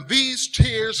 And these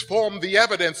tears form the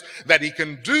evidence that he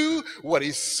can do what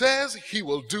he says he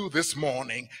will do this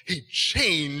morning. He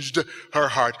changed her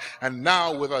heart, and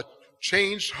now with a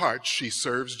changed heart, she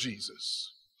serves Jesus.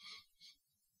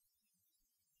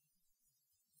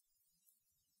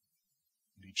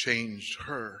 He changed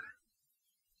her,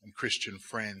 and Christian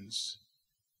friends,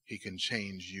 he can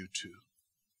change you too.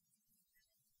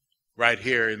 Right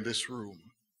here in this room,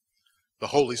 the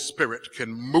Holy Spirit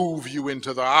can move you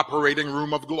into the operating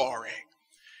room of glory.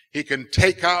 He can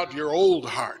take out your old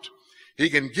heart. He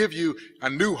can give you a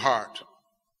new heart.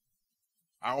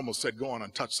 I almost said go on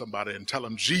and touch somebody and tell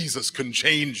them Jesus can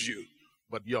change you.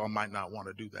 But y'all might not want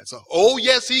to do that. So, oh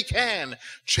yes, he can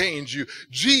change you.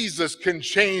 Jesus can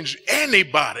change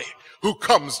anybody who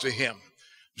comes to him.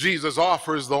 Jesus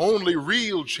offers the only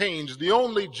real change, the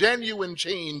only genuine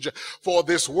change for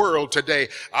this world today.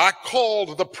 I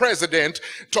called the president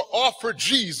to offer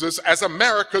Jesus as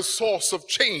America's source of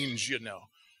change, you know.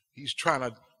 He's trying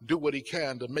to do what he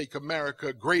can to make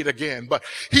America great again, but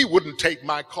he wouldn't take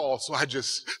my call, so I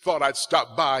just thought I'd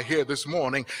stop by here this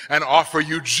morning and offer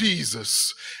you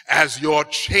Jesus as your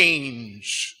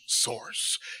change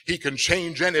source. He can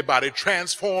change anybody,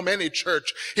 transform any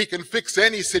church. He can fix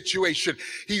any situation.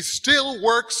 He still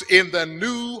works in the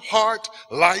new heart,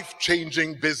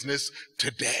 life-changing business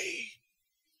today.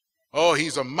 Oh,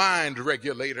 he's a mind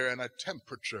regulator and a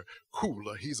temperature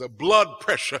cooler. He's a blood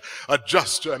pressure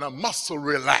adjuster and a muscle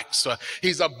relaxer.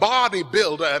 He's a body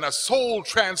builder and a soul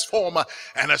transformer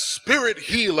and a spirit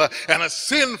healer and a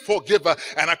sin forgiver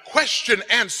and a question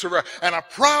answerer and a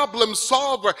problem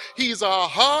solver. He's a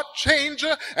heart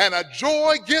changer and a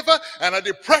joy giver and a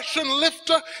depression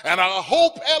lifter and a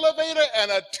hope elevator and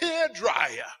a tear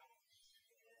dryer.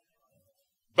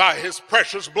 By his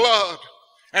precious blood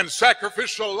and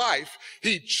sacrificial life,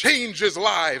 he changes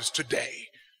lives today.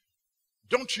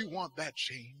 Don't you want that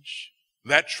change,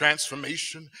 that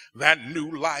transformation, that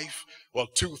new life? Well,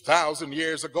 2,000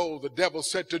 years ago, the devil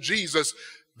said to Jesus,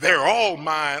 "They're all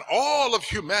mine, all of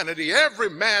humanity, every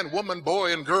man, woman,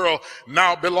 boy, and girl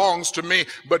now belongs to me."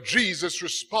 But Jesus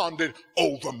responded,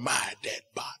 "Over my dead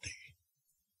body."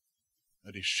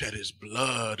 That he shed his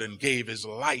blood and gave his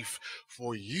life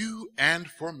for you and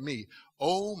for me.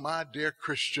 Oh, my dear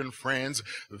Christian friends,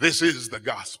 this is the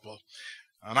gospel.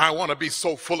 And I want to be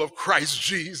so full of Christ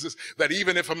Jesus that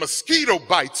even if a mosquito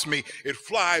bites me, it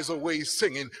flies away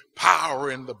singing,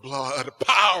 "Power in the blood,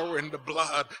 power in the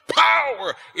blood,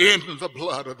 power in the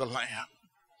blood of the Lamb."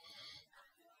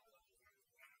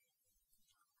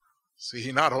 See,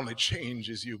 he not only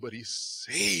changes you, but he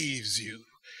saves you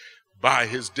by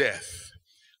his death.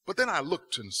 But then I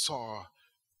looked and saw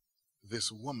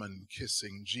this woman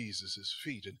kissing Jesus'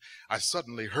 feet, and I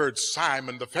suddenly heard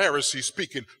Simon the Pharisee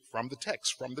speaking from the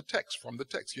text, from the text, from the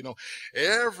text. You know,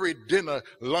 every dinner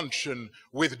luncheon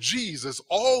with Jesus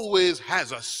always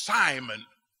has a Simon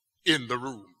in the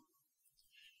room.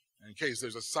 In case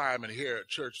there's a Simon here at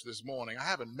church this morning, I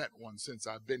haven't met one since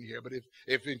I've been here, but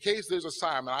if in case there's a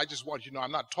Simon, I just want you to know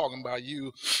I'm not talking about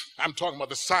you. I'm talking about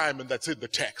the Simon that's in the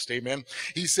text, amen?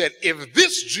 He said, if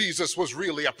this Jesus was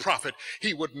really a prophet,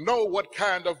 he would know what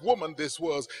kind of woman this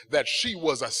was, that she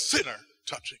was a sinner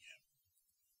touching him.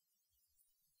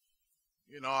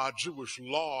 You know, our Jewish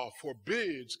law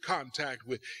forbids contact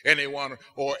with anyone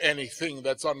or anything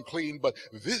that's unclean, but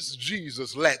this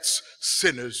Jesus lets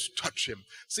sinners touch him.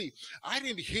 See, I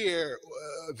didn't hear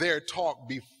their talk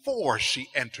before she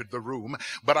entered the room,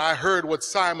 but I heard what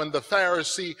Simon the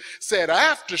Pharisee said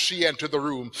after she entered the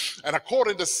room. And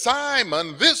according to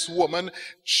Simon, this woman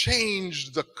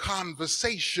changed the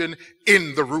conversation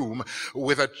in the room.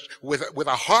 With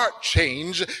a heart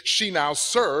change, she now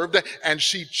served, and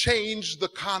she changed the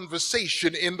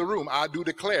conversation in the room. I do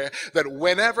declare that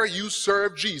whenever you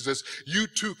serve Jesus, you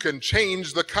too can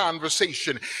change the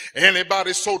conversation.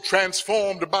 Anybody so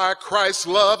transformed by Christ's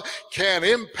love can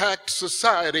impact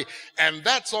society. And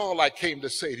that's all I came to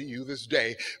say to you this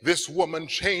day. This woman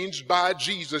changed by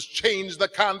Jesus, changed the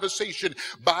conversation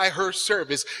by her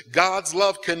service. God's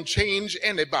love can change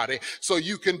anybody. So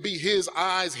you can be his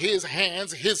eyes, his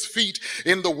hands, his feet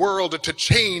in the world to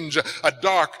change a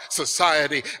dark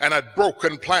society and a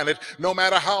broken planet. No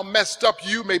matter how messed up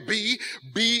you may be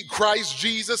Christ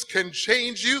Jesus can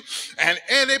change you, and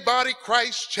anybody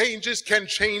Christ changes can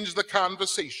change the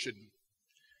conversation.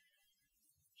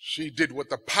 She did what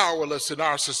the powerless in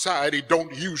our society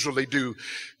don't usually do.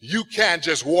 You can't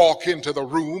just walk into the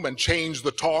room and change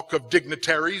the talk of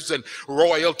dignitaries and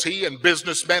royalty and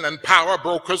businessmen and power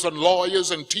brokers and lawyers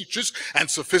and teachers and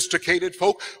sophisticated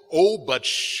folk. Oh, but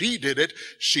she did it.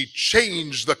 She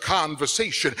changed the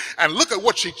conversation. And look at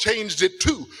what she changed it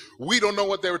to. We don't know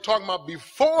what they were talking about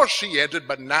before she entered,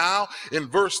 but now in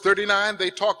verse 39, they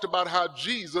talked about how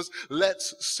Jesus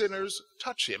lets sinners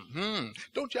touch him.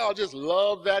 Don't y'all just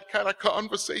love that kind of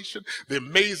conversation? The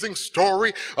amazing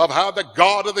story of how the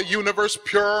God of the universe,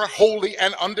 pure, holy,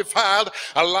 and undefiled,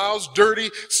 allows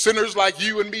dirty sinners like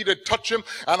you and me to touch him.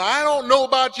 And I don't know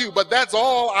about you, but that's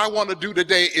all I want to do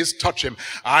today is touch him.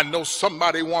 I know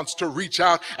somebody wants to reach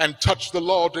out and touch the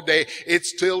Lord today. It's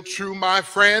still true, my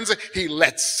friends. He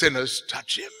lets sinners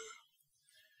touch him.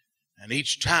 And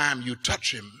each time you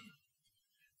touch him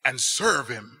and serve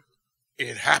him,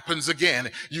 it happens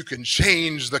again. You can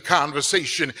change the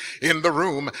conversation in the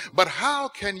room. But how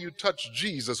can you touch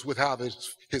Jesus without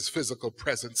his physical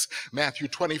presence? Matthew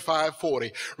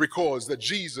 25:40 records that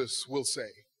Jesus will say,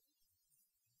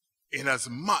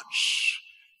 "Inasmuch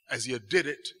as you did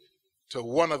it to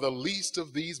one of the least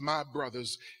of these my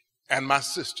brothers and my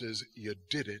sisters, you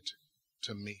did it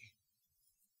to me."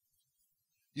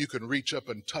 you can reach up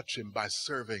and touch him by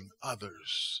serving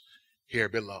others here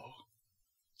below.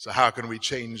 So how can we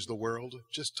change the world?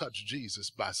 Just touch Jesus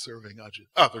by serving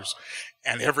others.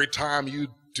 And every time you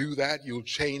do that, you'll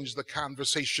change the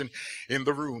conversation in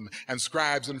the room. And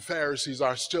scribes and Pharisees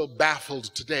are still baffled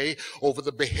today over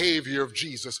the behavior of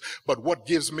Jesus. But what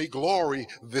gives me glory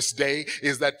this day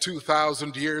is that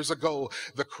 2,000 years ago,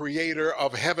 the creator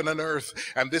of heaven and earth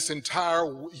and this entire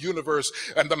universe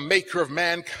and the maker of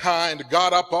mankind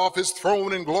got up off his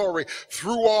throne in glory,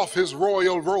 threw off his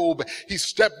royal robe. He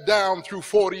stepped down through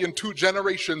 42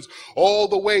 generations all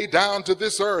the way down to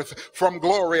this earth from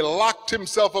glory, locked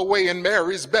himself away in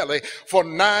Mary's belly for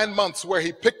 9 months, where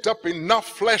he picked up enough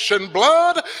flesh and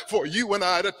blood for you and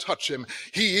I to touch him.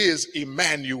 He is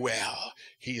Emmanuel.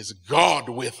 He is God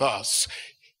with us.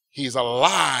 He's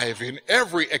alive in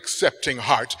every accepting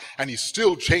heart, and he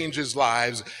still changes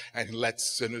lives and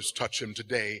lets sinners touch him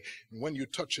today. And when you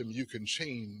touch him, you can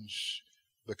change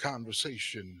the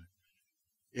conversation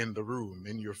in the room,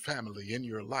 in your family, in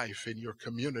your life, in your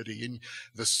community, in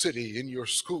the city, in your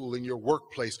school, in your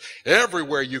workplace.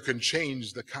 Everywhere you can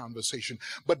change the conversation.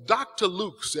 But Dr.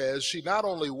 Luke says she not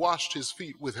only washed his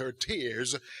feet with her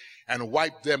tears and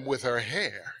wiped them with her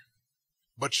hair,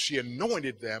 but she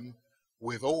anointed them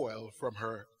with oil from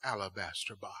her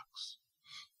alabaster box.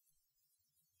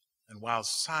 And while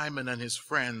Simon and his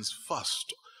friends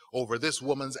fussed over this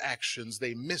woman's actions,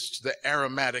 they missed the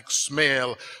aromatic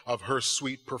smell of her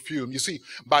sweet perfume. You see,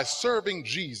 by serving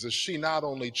Jesus, she not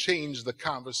only changed the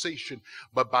conversation,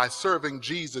 but by serving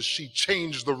Jesus, she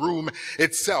changed the room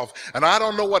itself. And I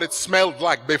don't know what it smelled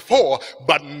like before,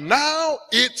 but now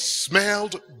it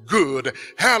smelled good.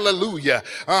 Hallelujah.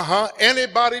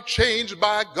 Anybody changed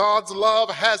by God's love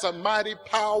has a mighty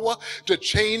power to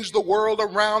change the world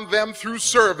around them through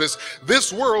service.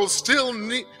 This world still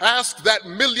asks that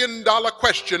 $1 million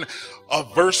question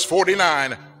of verse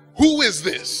 49. Who is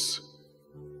this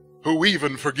who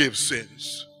even forgives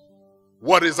sins?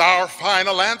 What is our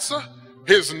final answer?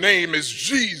 His name is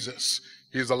Jesus.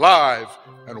 He's alive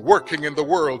and working in the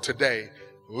world today.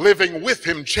 Living with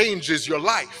him changes your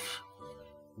life.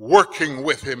 Working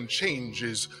with him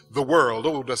changes the world.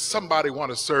 Oh, does somebody want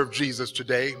to serve Jesus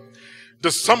today?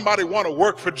 Does somebody want to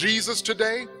work for Jesus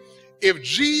today? If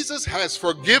Jesus has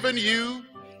forgiven you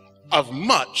of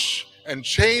much and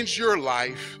changed your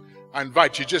life, I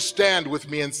invite you, just stand with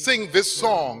me and sing this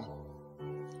song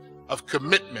of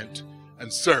commitment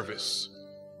and service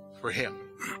for him.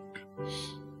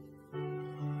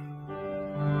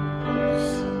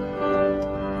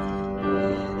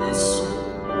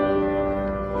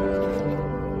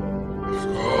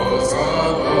 Because I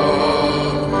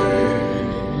love thee,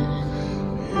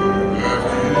 you have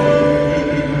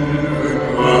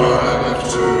given life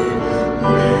to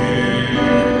me.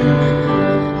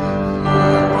 I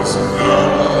was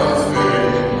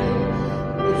nothing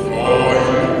before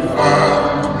you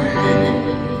found me.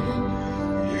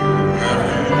 You have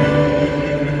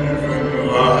given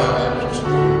life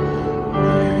to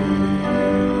me.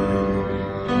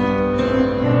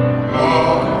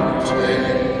 Lord,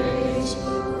 takes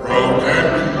broken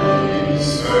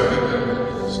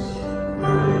pieces,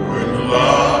 ruined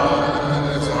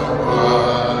lives are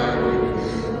wide.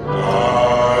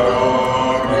 God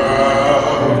on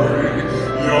Calvary,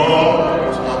 your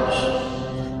touch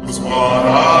was what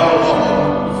I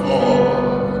longed for.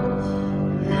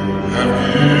 You have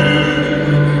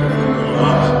given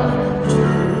life to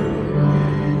me.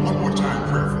 One more time,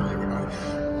 prayerfully, everybody.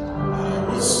 I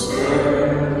was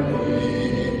certainly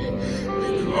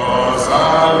because I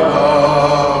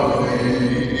love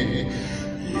thee.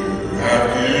 You have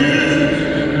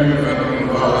given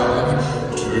life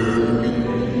to me.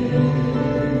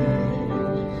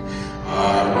 I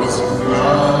was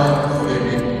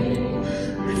nothing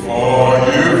before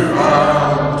you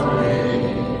found me.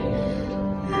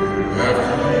 You have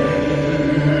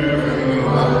given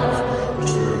life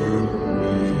to me.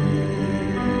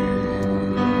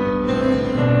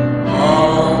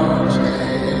 Heart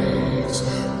takes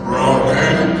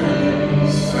broken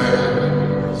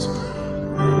pieces,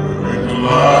 ruined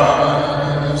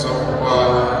lives are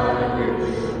wide.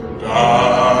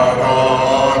 Died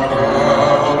on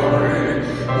Calvary,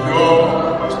 your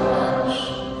touch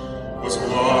was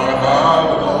what I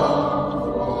longed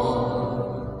for.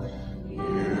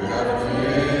 You have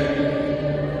given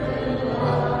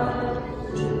life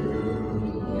to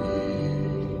me.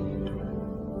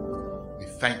 We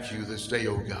thank you this day,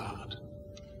 O God,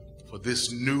 for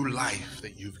this new life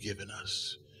that you've given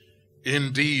us.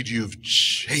 Indeed, you've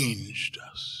changed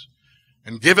us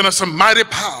and given us a mighty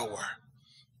power,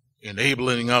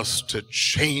 enabling us to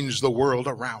change the world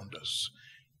around us.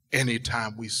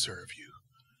 anytime we serve you.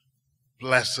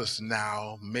 Bless us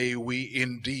now. May we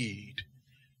indeed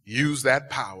use that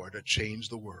power to change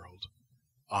the world.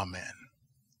 Amen.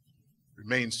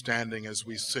 Remain standing as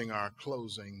we sing our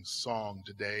closing song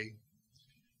today.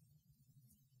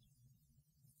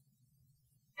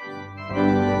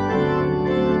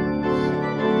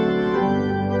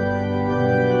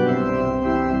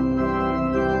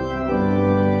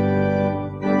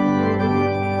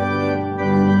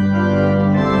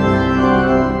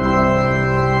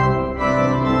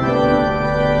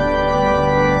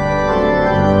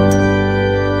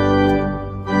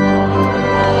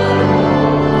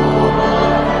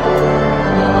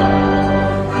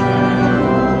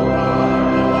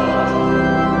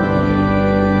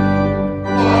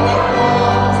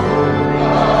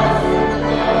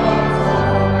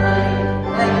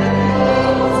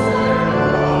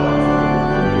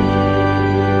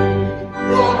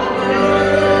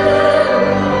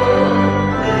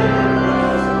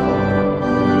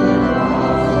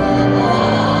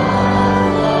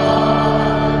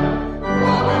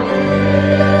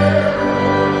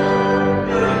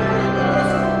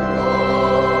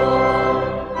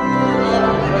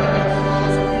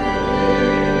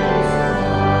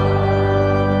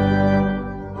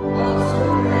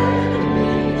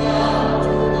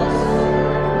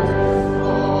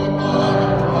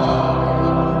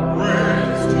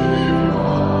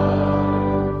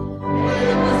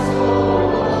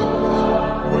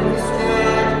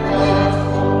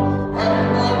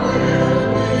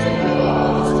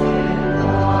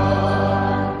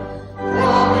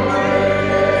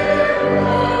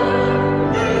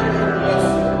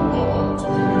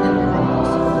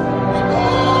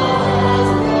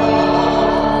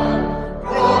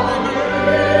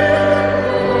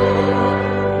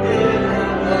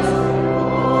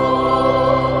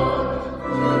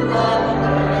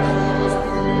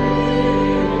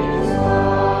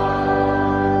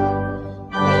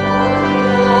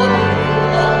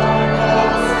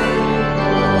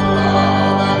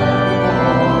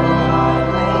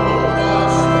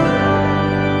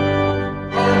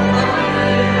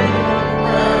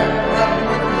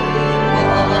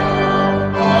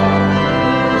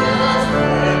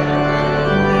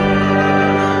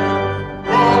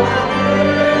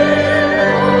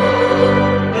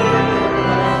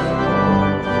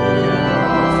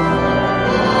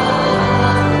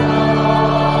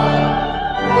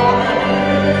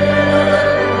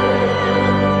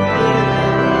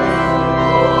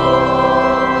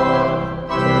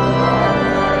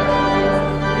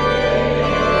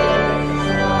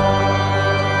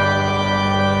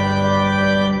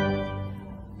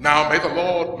 Now may the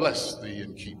Lord bless thee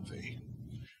and keep thee.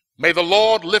 May the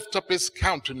Lord lift up his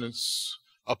countenance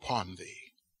upon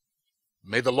thee.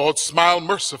 May the Lord smile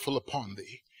merciful upon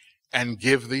thee and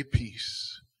give thee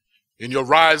peace. In your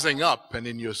rising up and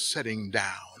in your setting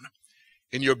down,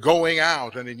 in your going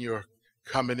out and in your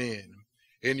coming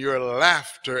in your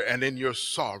laughter and in your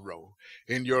sorrow,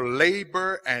 in your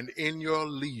labor and in your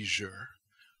leisure,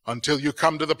 until you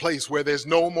come to the place where there's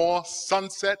no more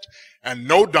sunset and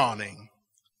no dawning.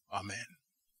 Amen.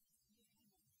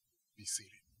 Be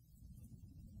seated.